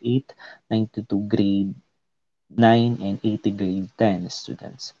 grade 8, 92 grade 9, and 80 grade 10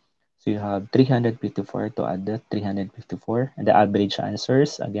 students. So you have 354 to add that 354, and the average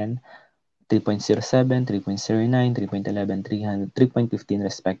answers again 3.07, 3.09, 3.11, 3.15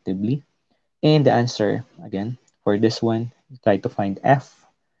 respectively. And the answer, again, for this one, try to find F,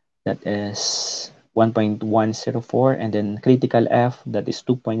 that is 1.104, and then critical F, that is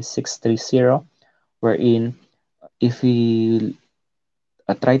 2.630, wherein if we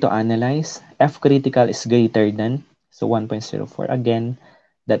try to analyze, F critical is greater than, so 1.04, again,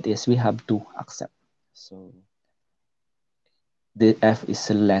 that is we have to accept. So the F is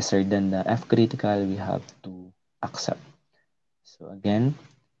lesser than the F critical, we have to accept. So again,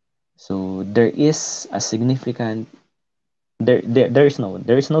 so there is a significant, there is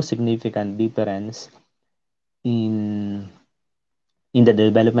no significant difference in the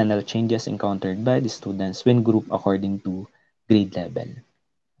developmental changes encountered by the students when grouped according to grade level.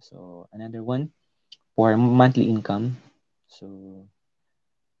 So another one for monthly income. So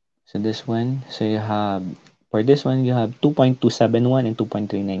this one, so you have, for this one you have 2.271 and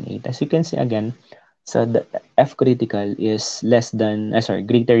 2.398. As you can see again, so the F critical is less than, sorry,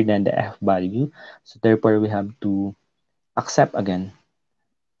 greater than the F value. So therefore we have to accept again.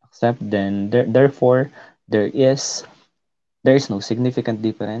 Accept, then therefore there is no significant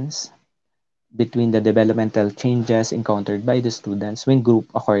difference between the developmental changes encountered by the students when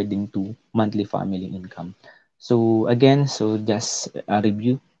grouped according to monthly family income. So again, so just a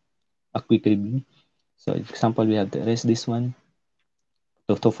review, a quick review. So example, we have, there is this one,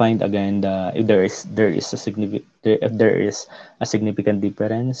 to find again the, if there is a significant, if there is a significant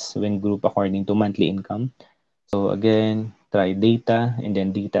difference when grouped according to monthly income. So again, try data and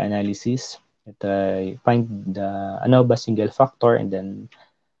then data analysis. Try find the ANOVA single factor and then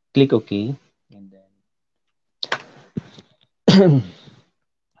click OK, and then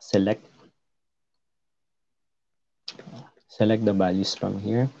select select the values from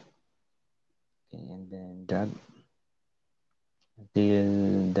here. Okay, and then drag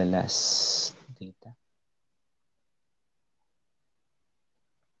until the last data.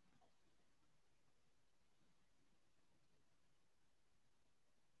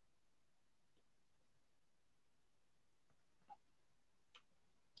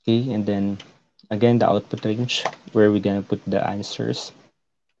 Okay, and then again the output range where we're gonna put the answers.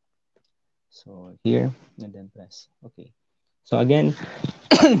 So here, and then press okay. So again,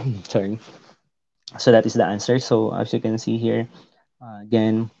 sorry. So that is the answer. So as you can see here,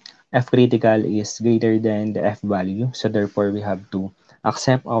 again, F critical is greater than the F value. So therefore, we have to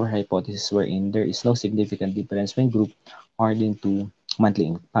accept our hypothesis wherein there is no significant difference when grouped according to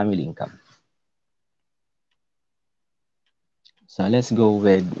family income. So let's go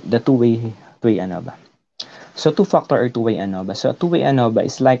with the two-way ANOVA. So two-factor or two-way ANOVA. So a two-way ANOVA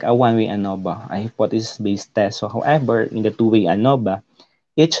is like a one-way ANOVA, a hypothesis-based test. So however, in the two-way ANOVA,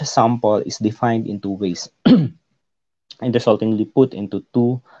 each sample is defined in two ways and resultingly put into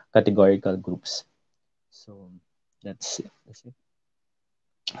two categorical groups. So that's it.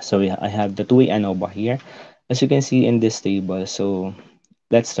 So yeah, I have the two-way ANOVA here. As you can see in this table, so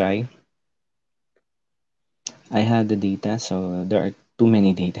let's try. I have the data, so there are too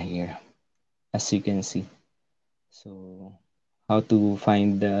many data here, as you can see. So how to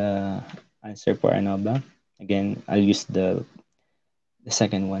find the answer for ANOVA? Again, I'll use the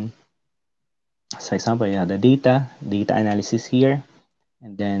second one. So example, you have the data analysis here,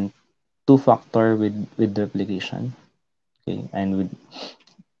 and then two-factor with replication. Okay, and with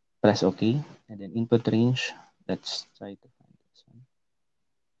press OK, and then input range. Let's try to find this one.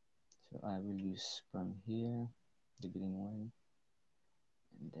 So I will use from here the green one,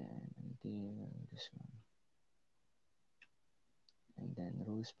 and then until this one, and then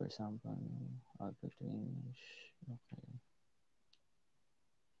rows per sample, output range. Okay,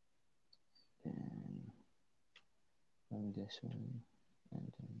 then from this one,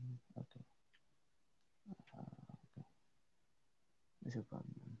 and then okay, okay. There's a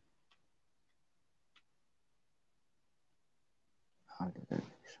problem. How did that?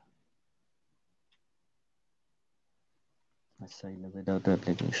 Aside without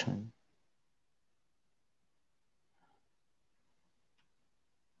replication.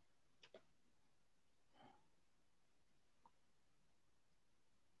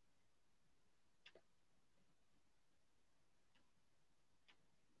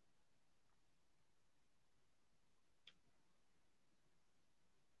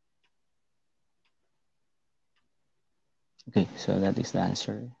 Okay, so that is the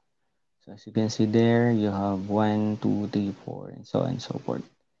answer. So as you can see there, you have 1, 2, 3, 4, and so on and so forth.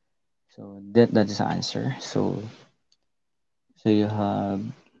 So that is the answer. So you have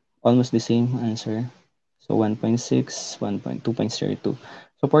almost the same answer. So 1.6, 1.2.02.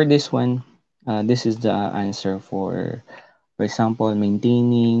 So for this one, this is the answer for For example,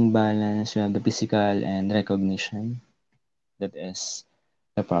 maintaining balance, you have the physical and recognition. That is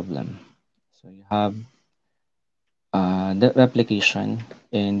the problem. So you have the replication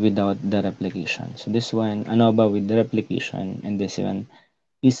and without the replication. So this one, ANOVA with the replication, and this one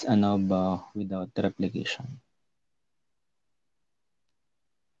is ANOVA without the replication.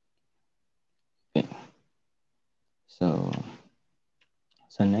 Okay. So,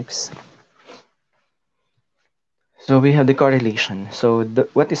 so next. So we have the correlation. So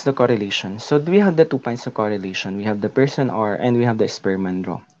what is the correlation? So we have the 2 points of correlation. We have the person R and we have the Spearman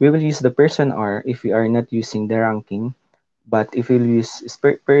rule. We will use the person R if we are not using the ranking, but if we use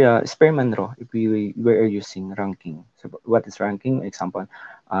Spearman rule if we are using ranking. So what is ranking? Example,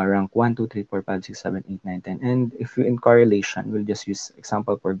 rank 1, 2, 3, 4, 5, 6, 7, 8, 9, 10. And if we in correlation, we'll just use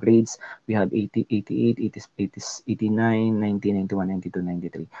example for grades. We have 80, 88, 80, 80, 89, 90, 91, 92,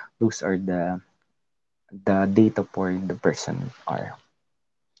 93. Those are the data for the person R.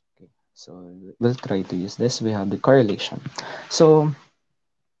 Okay, so we'll try to use this. We have the correlation. So,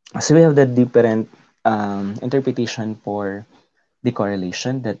 so we have the different interpretation for the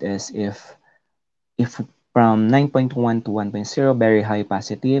correlation. That is, if from 9.1 to 1.0, very high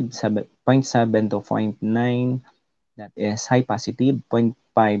positive, 7.7 to 0.9, that is high positive, zero point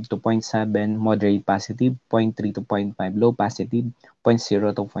 0.5 to zero point 0.7, moderate positive, zero point 0.3 to zero point 0.5, low positive, zero point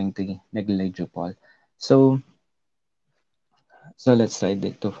 0 to zero point 0.3, negligible. So let's try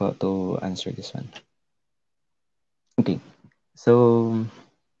to answer this one. Okay. So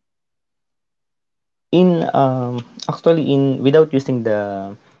in actually in without using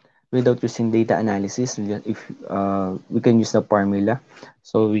data analysis, if we can use the formula.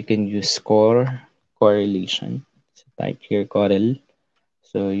 So we can use correlation. So type here correl.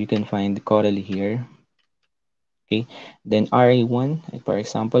 So you can find the correl here. Okay. Then RA1, for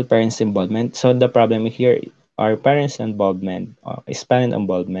example, parents involvement. So the problem here are parents involvement, is parent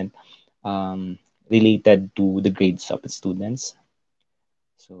involvement um, related to the grades of the students.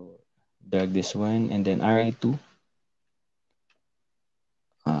 So drag this one and then RA2,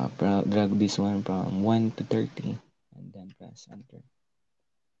 drag this one from 1 to 30 and then press enter.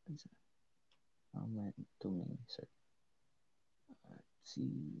 Too many, sorry. C,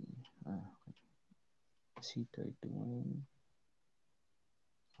 uh, C31.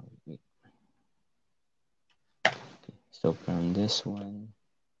 Oh, wait. Okay. So from this one,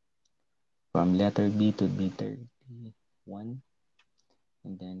 from letter B to B31,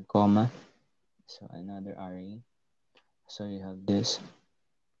 and then comma. So another RA. So you have this,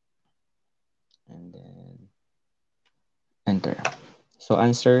 and then enter. So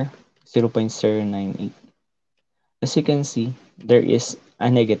answer 0.098. As you can see, there is a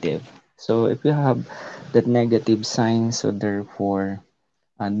negative. So if you have that negative sign, so therefore,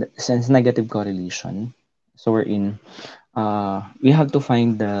 since negative correlation, so we're in, we have to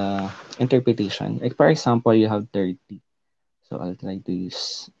find the interpretation. Like for example, you have 30. So I'll try to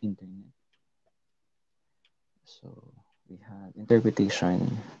use internet. So we have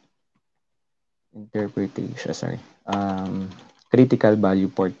sorry, critical value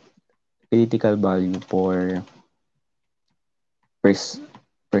for critical value for pers-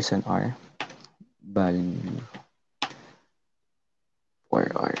 person R, value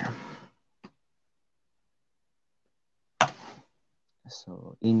for R.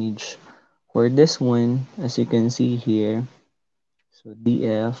 So image for this one, as you can see here, so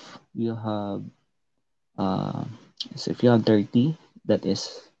DF you have uh, so if you have 30, that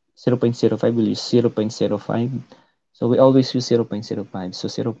is 0.05, we'll use 0.05. So we always use 0.05. So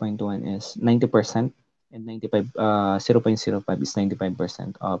 0.1 is 90%, and 95 0.05 is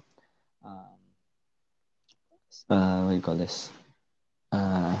 95% of what do you call this?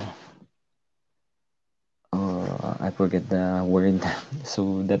 Uh, I forget the word.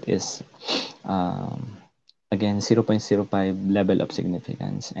 So that is um, again 0.05 level of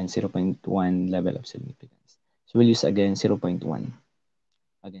significance and 0.1 level of significance. So we'll use again 0.1.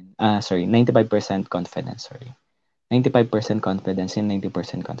 Again, sorry, 95% confidence. Sorry, 95% confidence and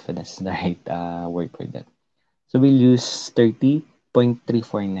 90% confidence is the right word for that. So we'll use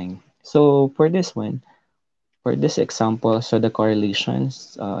 30.349. So for this one, for this example, so the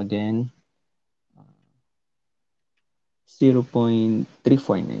correlations again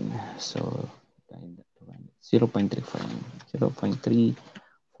 0.349. So 0.349,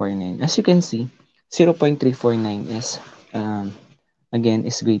 0.349. As you can see, 0.349 is again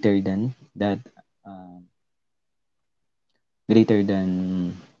is greater than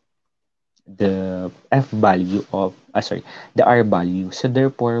the f value of sorry, the r value. So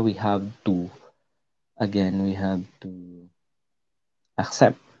therefore we have to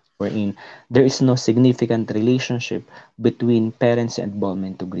accept wherein there is no significant relationship between parents'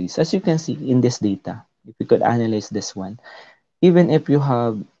 involvement to grades. As you can see in this data, if you could analyze this one, even if you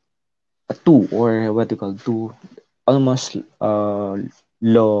have a two or what you call two almost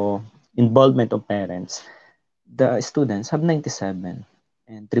low involvement of parents, the students have 97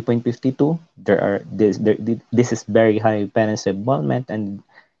 and 3.52. This is very high parents involvement, and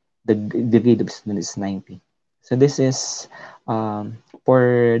the grade of student is 90. So this is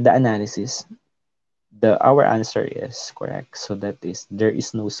for the analysis. The our answer is correct. So that is there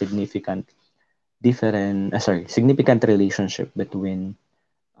is no significant relationship between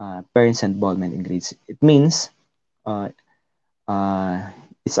parents involvement in grades. It means uh, uh,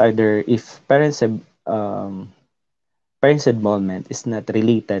 it's either if parents involvement is not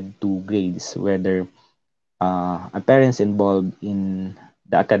related to grades, whether a parents involved in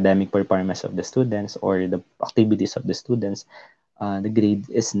the academic performance of the students or the activities of the students, the grade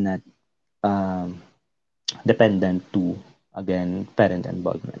is not um, dependent to again parent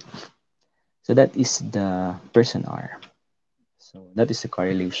involvement. So that is the person R. So that is the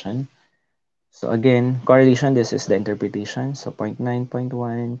correlation. So again, correlation, this is the interpretation. So 0.9,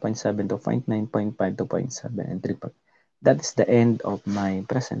 0.1, 0.7 to 0.9, 0.5 to 0.7, and 3. That is the end of my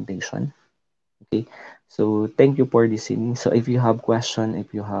presentation. Okay. So thank you for listening. So if you have question,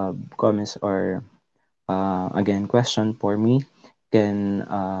 if you have comments or again question for me, can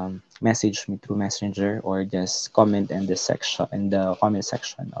message me through messenger or just comment in the section in the comment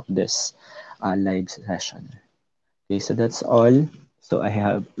section of this live session. Okay, so that's all. So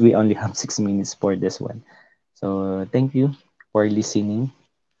we only have 6 minutes for this one. So thank you for listening.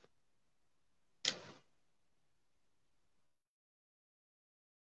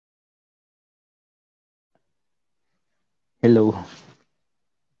 Hello.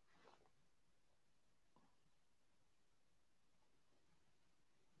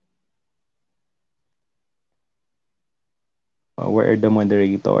 Where are the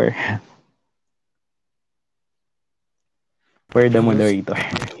moderator? Where the Hello. moderator?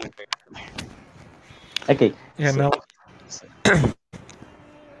 Okay. Yeah, So now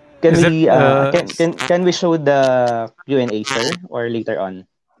can is it we can we show the Q&A, sir, or later on?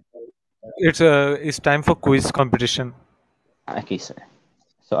 it's time for quiz competition. Okay, sir.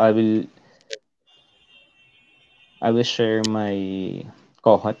 So I will share my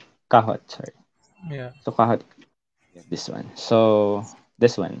Kahoot. Kahoot, sorry. Yeah. So Kahoot, yeah, this one. So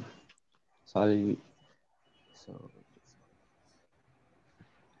this one. So so,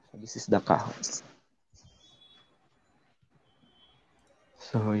 so this is the Kahoot.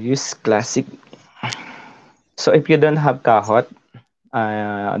 So use classic. So if you don't have Kahoot,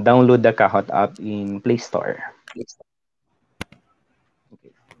 download the Kahoot app in Play Store.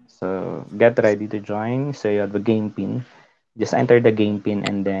 Okay. So get ready to join. So you have a game pin. Just enter the game pin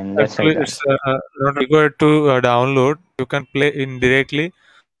and then let's try Actually, that. it's not required to download. You can play in directly.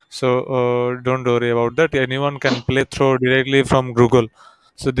 So don't worry about that. Anyone can play through directly from Google.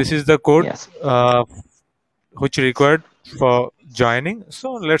 So this is the code Yes. uh, which required for joining.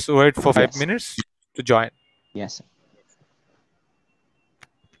 So let's wait for five Yes. minutes to join. Yes.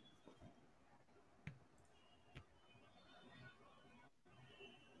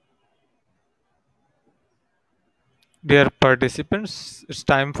 Dear participants, it's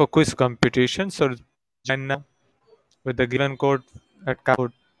time for quiz competition. So join now with the given code at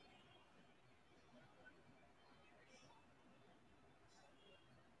code.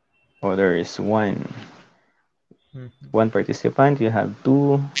 Oh, there is Mhm. one participant. You have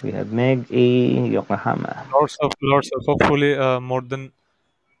two. We have Meg A. Yokohama. Lots of hopefully more than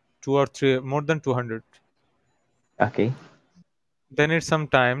two or three, more than 200. Okay. They need some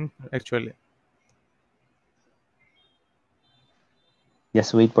time actually.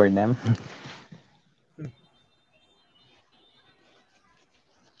 Just wait for them.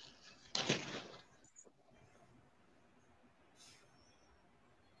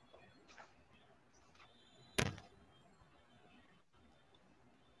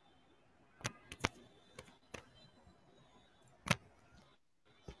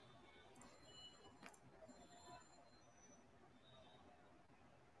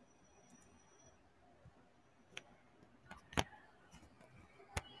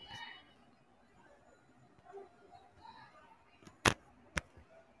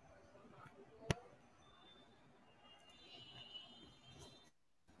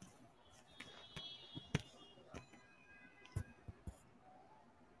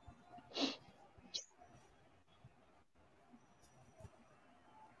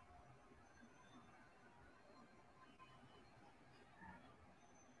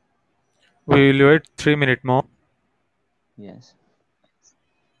 We will wait 3 minutes more. Yes.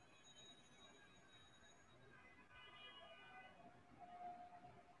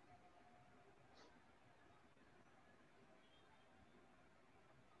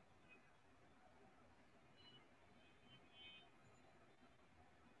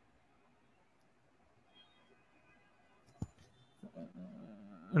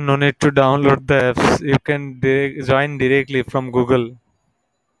 No need to download the apps. You can join directly from Google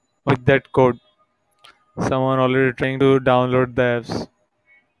with that code. Someone already trying to download the apps.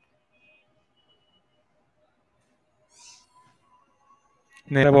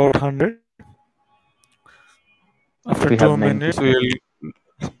 Near about 100. After We two have minutes, 92.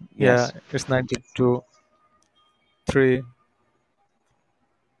 we'll. Yeah, Yes. it's 92. 3,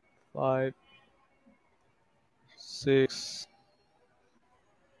 5, 6.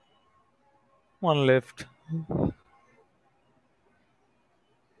 One left.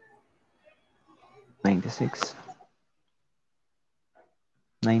 96.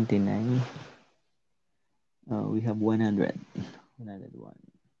 99. We have 100. 101.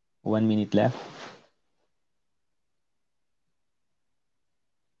 1 minute left.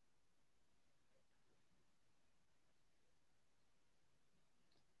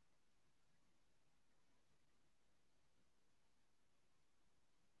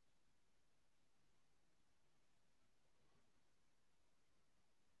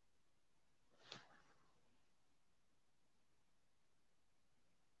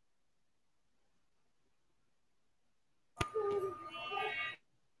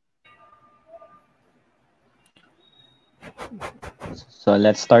 So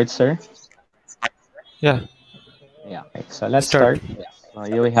let's start, sir. Yeah, Yeah. Okay. So let's start. start. So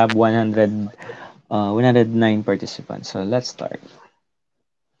here we have 109 participants. So let's start.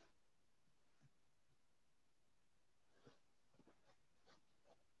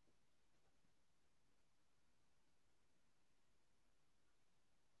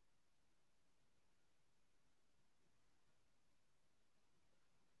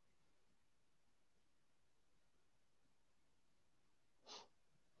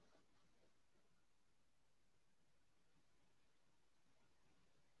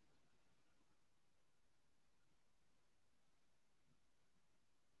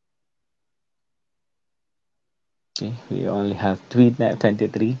 Okay. We only have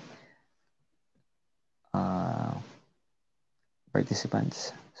 23 uh,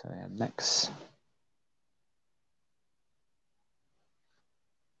 participants. So we have next.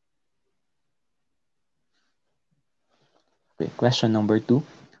 Okay. Question number two.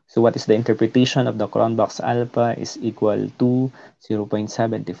 So what is the interpretation of the Cronbach's alpha is equal to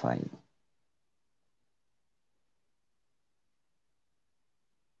 0.75?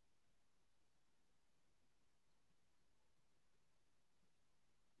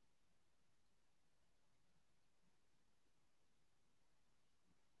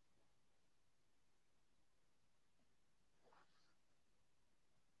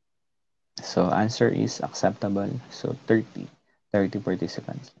 So answer is acceptable. So 30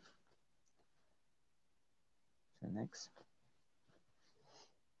 participants. So next.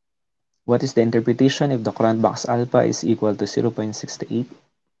 What is the interpretation if the Cronbach's alpha is equal to 0.68?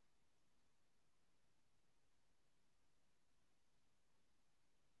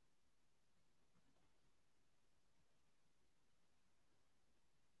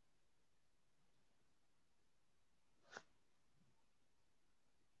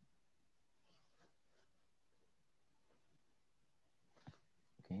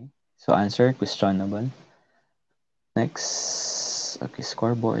 Okay. So answer questionable. Next. Okay,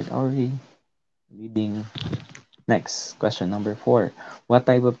 scoreboard already leading. Next, question number four. What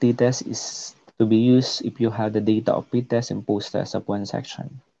type of t-test is to be used if you have the data of pre-test and post-test of one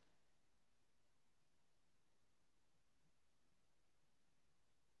section?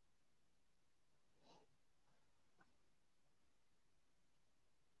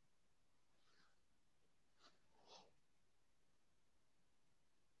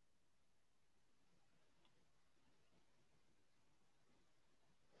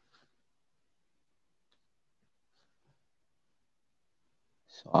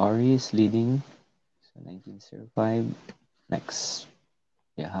 'So Ari is leading. So 1905. Next,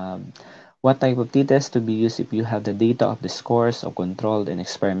 you have what type of t-test to be used if you have the data of the scores of controlled and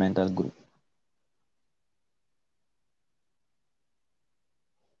experimental group?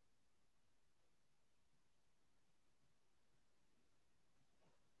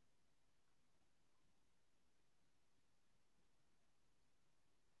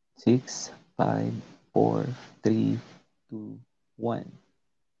 6, 5, 4, 3, 2, 1.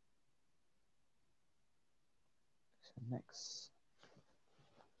 So next,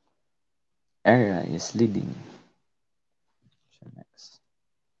 Era is leading. So next.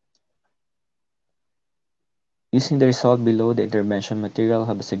 Using the result below, the intervention material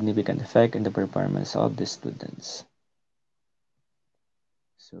have a significant effect in the performance of the students.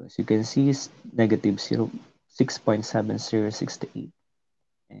 So as you can see, it's negative 6.7068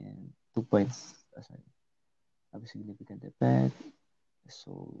 and 2 points sorry, have a significant effect.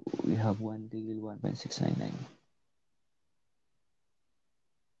 So we have one deal 1.699.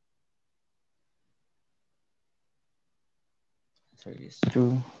 Sorry, it's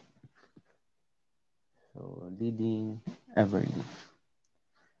true. So leading Everly.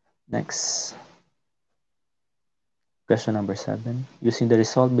 Next, question number 7. Using the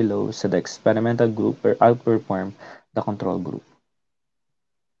result below, so the experimental group will outperform the control group.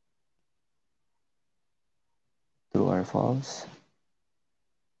 True or false?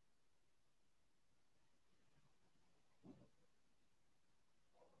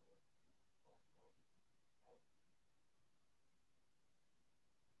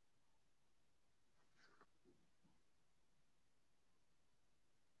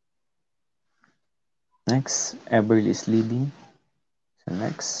 Next, Everly is leading. So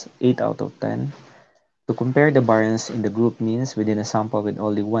next, 8 out of 10. To compare the variance in the group means within a sample with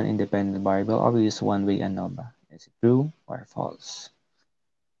only one independent variable, always use one-way ANOVA. Is it true or false?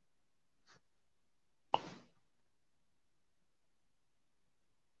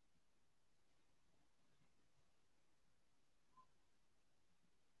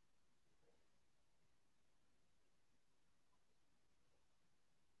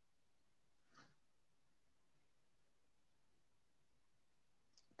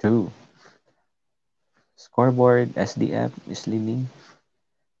 True. Scoreboard SDF is leading.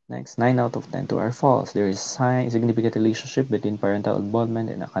 Next, 9 out of 10 to are false. There is high significant relationship between parental involvement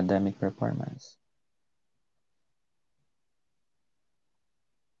and academic performance.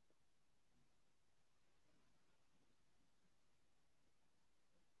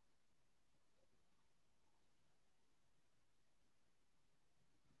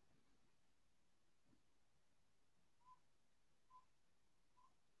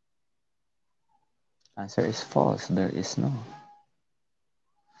 Answer is false. There is no.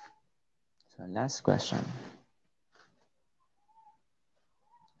 So last question.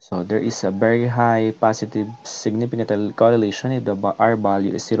 So there is a very high positive significant correlation if the R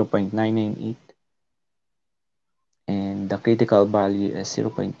value is 0.998 and the critical value is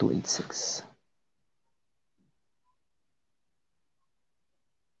 0.286.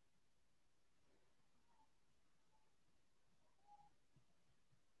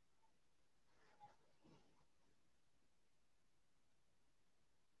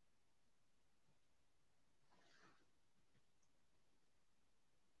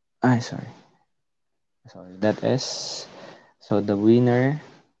 Sorry. Sorry, that is. So the winner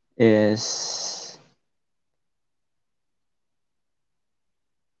is.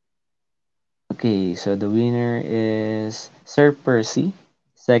 Okay, so the winner is Sir Percy,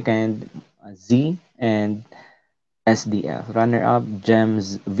 second Z, and SDF. Runner up,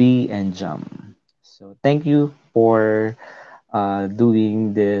 Gems V and Jam. So thank you for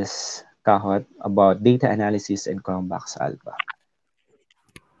doing this kahot about data analysis and Chromebox Alpha.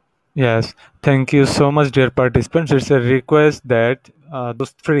 Yes, thank you so much, dear participants. It's a request that those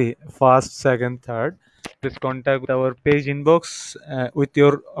three, first, second, third, please contact with our page inbox with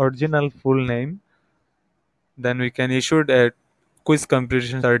your original full name. Then we can issue a quiz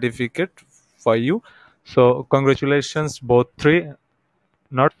completion certificate for you. So congratulations, both three.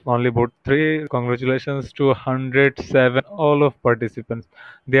 Not only both three. Congratulations to 107 all of participants.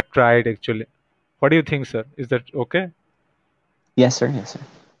 They have tried actually. What do you think, sir? Is that okay? Yes, sir. Yes, sir.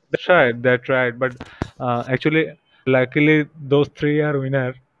 That's right. That's right. But actually, luckily, those three are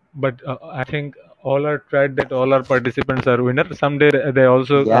winner. But I think all are tried that all our participants are winner. Someday they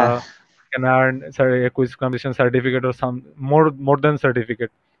also Yeah. can earn sorry, a quiz competition certificate or some more than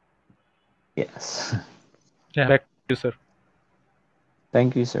certificate. Yes. Yeah. Back to you, sir.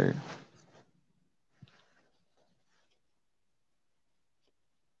 Thank you, sir.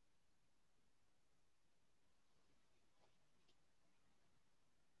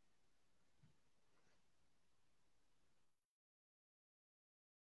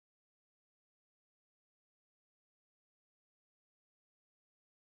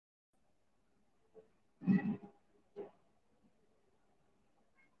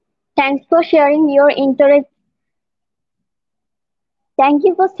 Thanks for sharing your Thank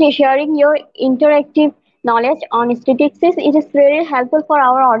you for sharing your interactive knowledge on statistics. It is very helpful for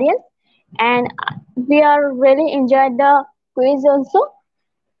our audience, and we are really enjoyed the quiz also.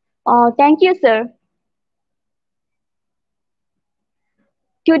 Thank you, sir.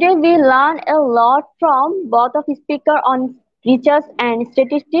 Today we learned a lot from both of speaker on research and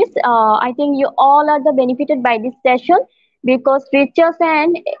statistics. I think you all are the benefited by this session because research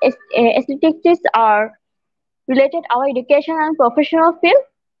and statistics are related our education and professional field.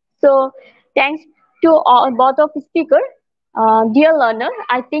 So thanks to all, both of speaker. Dear learner,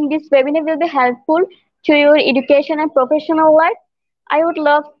 I think this webinar will be helpful to your education and professional life. I would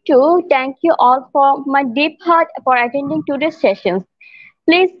love to thank you all for my deep heart for attending today's sessions.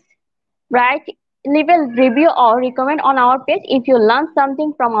 Please write, leave a review or recommend on our page if you learned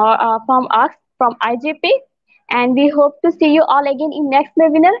something from us from IGP. And we hope to see you all again in next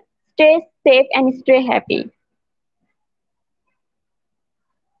webinar. Stay safe and stay happy.